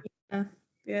 Yeah.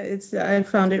 I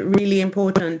found it really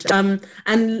important.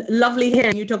 And lovely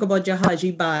hearing you talk about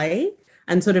Jahaji Bai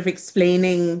and sort of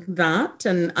explaining that.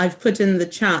 And I've put in the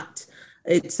chat,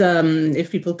 it's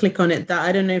if people click on it, that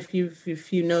I don't know if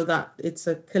you know that it's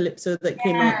a calypso that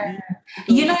came out.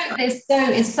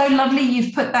 It's so lovely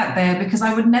you've put that there, because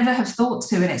I would never have thought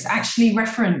to, and it's actually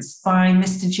referenced by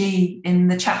Mr. G in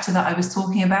the chapter that I was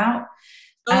talking about.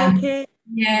 Okay.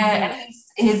 Yeah,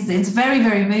 it's very,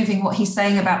 very moving what he's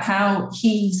saying about how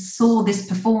he saw this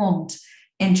performed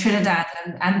in Trinidad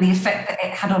and the effect that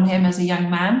it had on him as a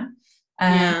young man.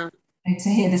 To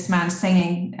hear this man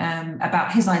singing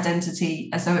about his identity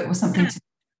as though it was something to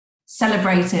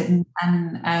celebrate it,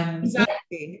 and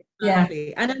exactly.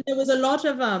 And then there was a lot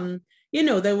of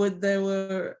there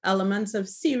were elements of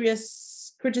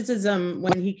serious criticism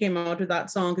when he came out with that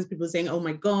song, because people were saying, oh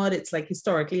my God, it's like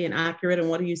historically inaccurate, and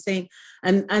what are you saying,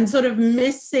 and sort of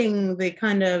missing the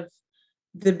kind of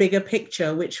the bigger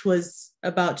picture, which was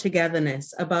about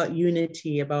togetherness, about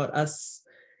unity, about us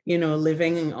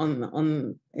living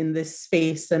on in this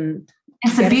space. And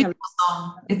it's a beautiful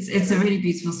song. It's a really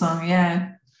beautiful song.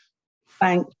 Yeah.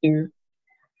 Thank you.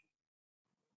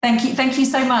 Thank you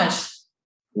so much.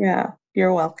 Yeah,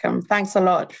 you're welcome. Thanks a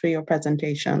lot for your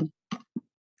presentation.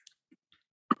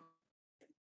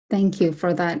 Thank you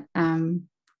for that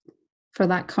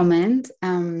comment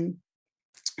and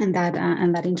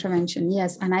that intervention.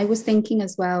 Yes, and I was thinking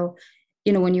as well,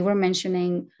 when you were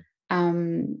mentioning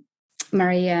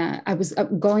Maria, I was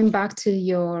going back to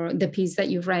the piece that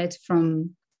you've read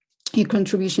from your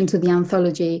contribution to the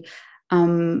anthology.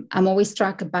 I'm always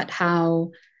struck about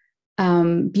how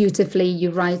beautifully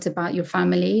you write about your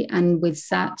family, and with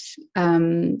such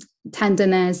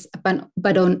tenderness,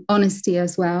 but on honesty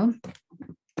as well,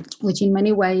 which in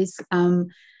many ways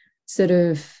sort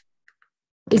of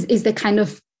is the kind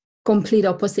of complete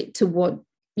opposite to what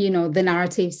the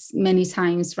narratives many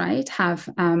times, right, have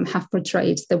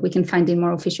portrayed, that we can find in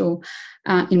more official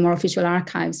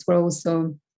archives, where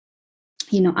also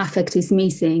affect is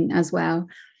missing as well.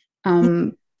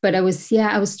 But I was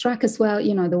struck as well,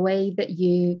 the way that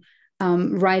you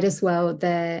write as well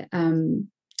the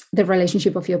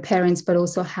relationship of your parents, but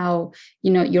also how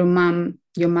your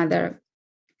mother,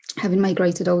 having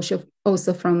migrated also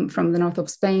from the north of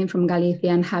Spain, from Galicia,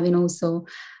 and having also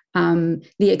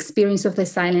the experience of the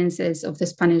silences of the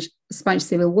Spanish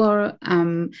Civil War,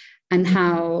 and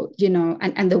how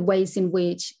and the ways in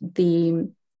which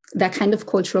that kind of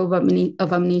culture of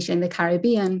amnesia in the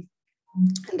Caribbean,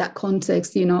 and that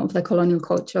context of the colonial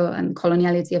culture and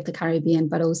coloniality of the Caribbean,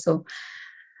 but also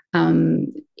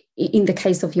in the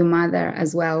case of your mother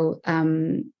as well,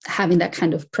 having that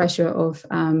kind of pressure of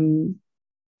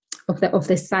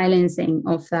the silencing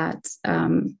of that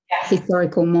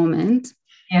historical moment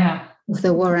of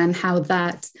the war, and how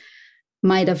that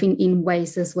might have in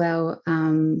ways as well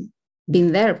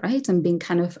been there, right, and been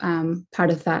kind of part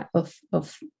of that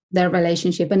of their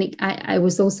relationship. And I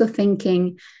was also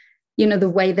thinking, the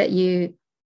way that you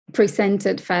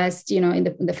presented first, in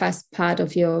the first part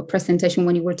of your presentation,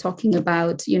 when you were talking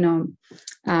about,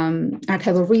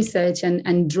 archival research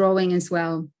and drawing as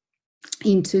well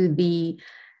into the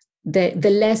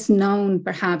less known,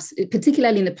 perhaps,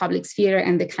 particularly in the public sphere,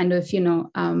 and the kind of,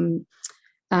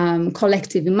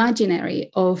 collective imaginary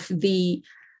of the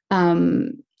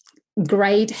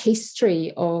great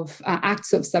history of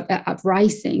acts of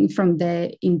uprising from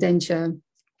the indenture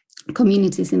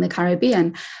communities in the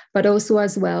Caribbean, but also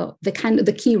as well the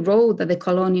key role that the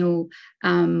colonial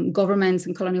governments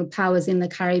and colonial powers in the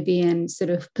Caribbean sort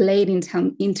of played in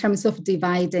terms of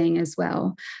dividing as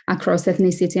well across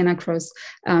ethnicity and across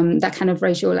that kind of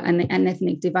racial and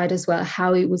ethnic divide as well,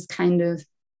 how it was kind of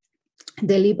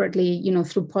deliberately,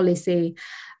 through policy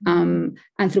and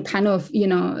through kind of,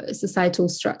 societal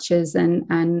structures,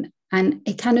 and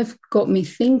it kind of got me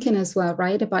thinking as well,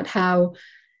 right, about how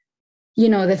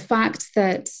the fact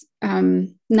that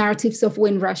narratives of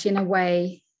Windrush, in a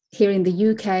way, here in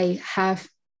the UK have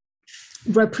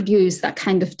reproduced that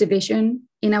kind of division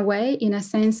in a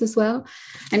sense as well.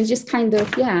 And it just kind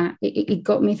of, it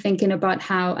got me thinking about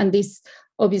how, and this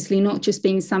obviously not just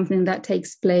being something that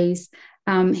takes place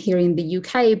here in the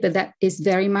UK, but that is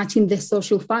very much in the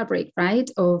social fabric, right,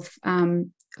 of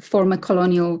former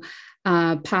colonial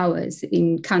powers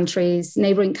in countries,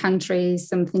 neighboring countries.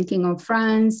 I'm thinking of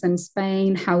France and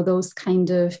Spain, how those kind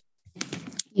of,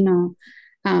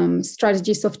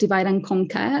 strategies of divide and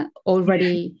conquer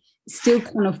already still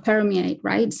kind of permeate,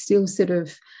 right? Still sort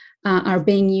of are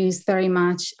being used very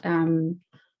much in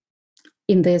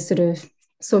the sort of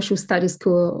social status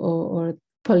quo or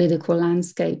political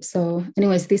landscape. So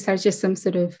anyways, these are just some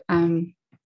sort of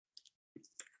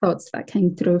thoughts that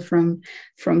came through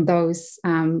from those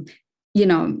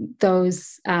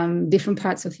those different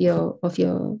parts of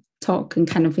your talk, and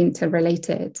kind of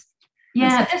interrelated.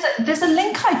 Yeah, there's a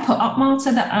link I put up,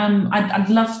 Marta, that I'd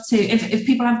love to, if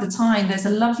people have the time. There's a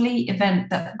lovely event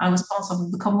that I was part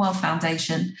of the Commonwealth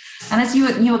Foundation, and as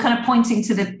you were kind of pointing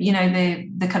to the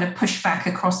the kind of pushback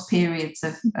across periods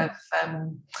of the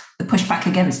pushback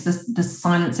against the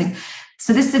silencing.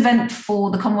 So this event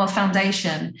for the Commonwealth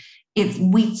Foundation,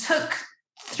 we took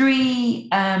three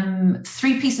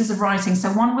pieces of writing.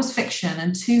 So one was fiction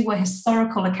and two were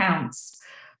historical accounts,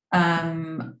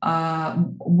 one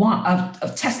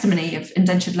of testimony of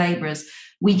indentured labourers.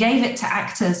 We gave it to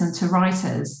actors and to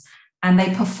writers, and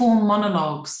they performed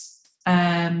monologues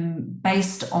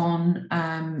based on,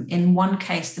 in one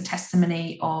case, the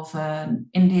testimony of an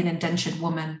Indian indentured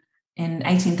woman in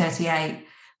 1838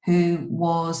 who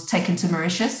was taken to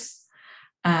Mauritius.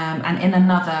 And in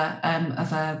another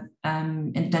of a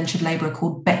indentured labourer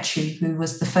called Betchu, who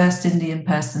was the first Indian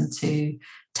person to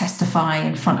testify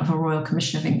in front of a Royal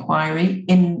Commission of Inquiry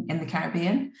in the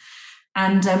Caribbean.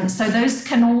 And so those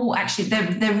can all actually,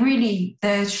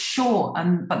 they're short,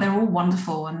 but they're all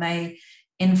wonderful, and they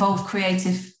involve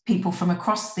creative people from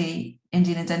across the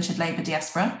Indian indentured labour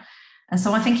diaspora. And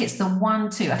so I think it's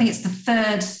I think it's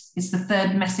the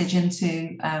third message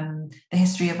into the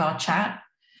history of our chat.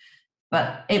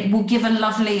 But it will give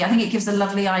I think it gives a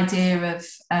lovely idea of,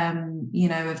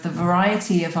 of the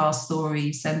variety of our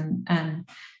stories and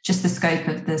just the scope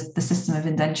of the system of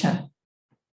indenture.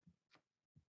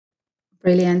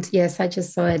 Brilliant. Yes, I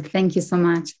just saw it. Thank you so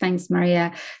much. Thanks,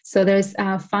 Maria. So there's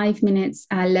 5 minutes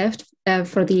left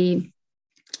for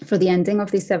the ending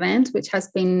of this event, which has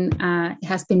been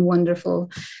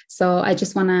wonderful. So I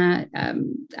just want to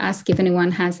ask if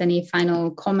anyone has any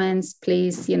final comments.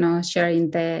 Please, share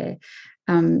in the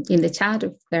chat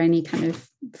if there are any kind of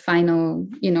final,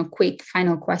 quick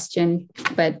final question.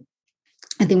 But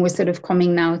I think we're sort of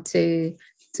coming now to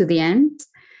the end.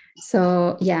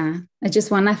 So yeah, I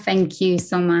just want to thank you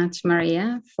so much,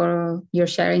 Maria, for your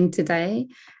sharing today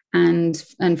and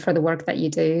for the work that you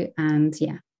do. And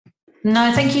yeah.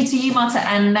 No, thank you to you, Marta,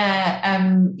 and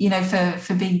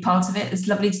for being part of it. It's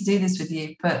lovely to do this with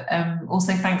you. But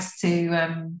also thanks to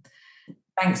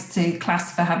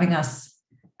class for having us,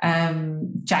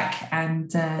 Jack,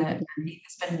 and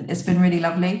it's been really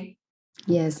lovely.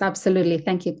 Yes, absolutely.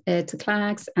 Thank you to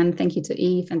Clax, and thank you to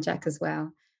Eve and Jack as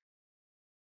well.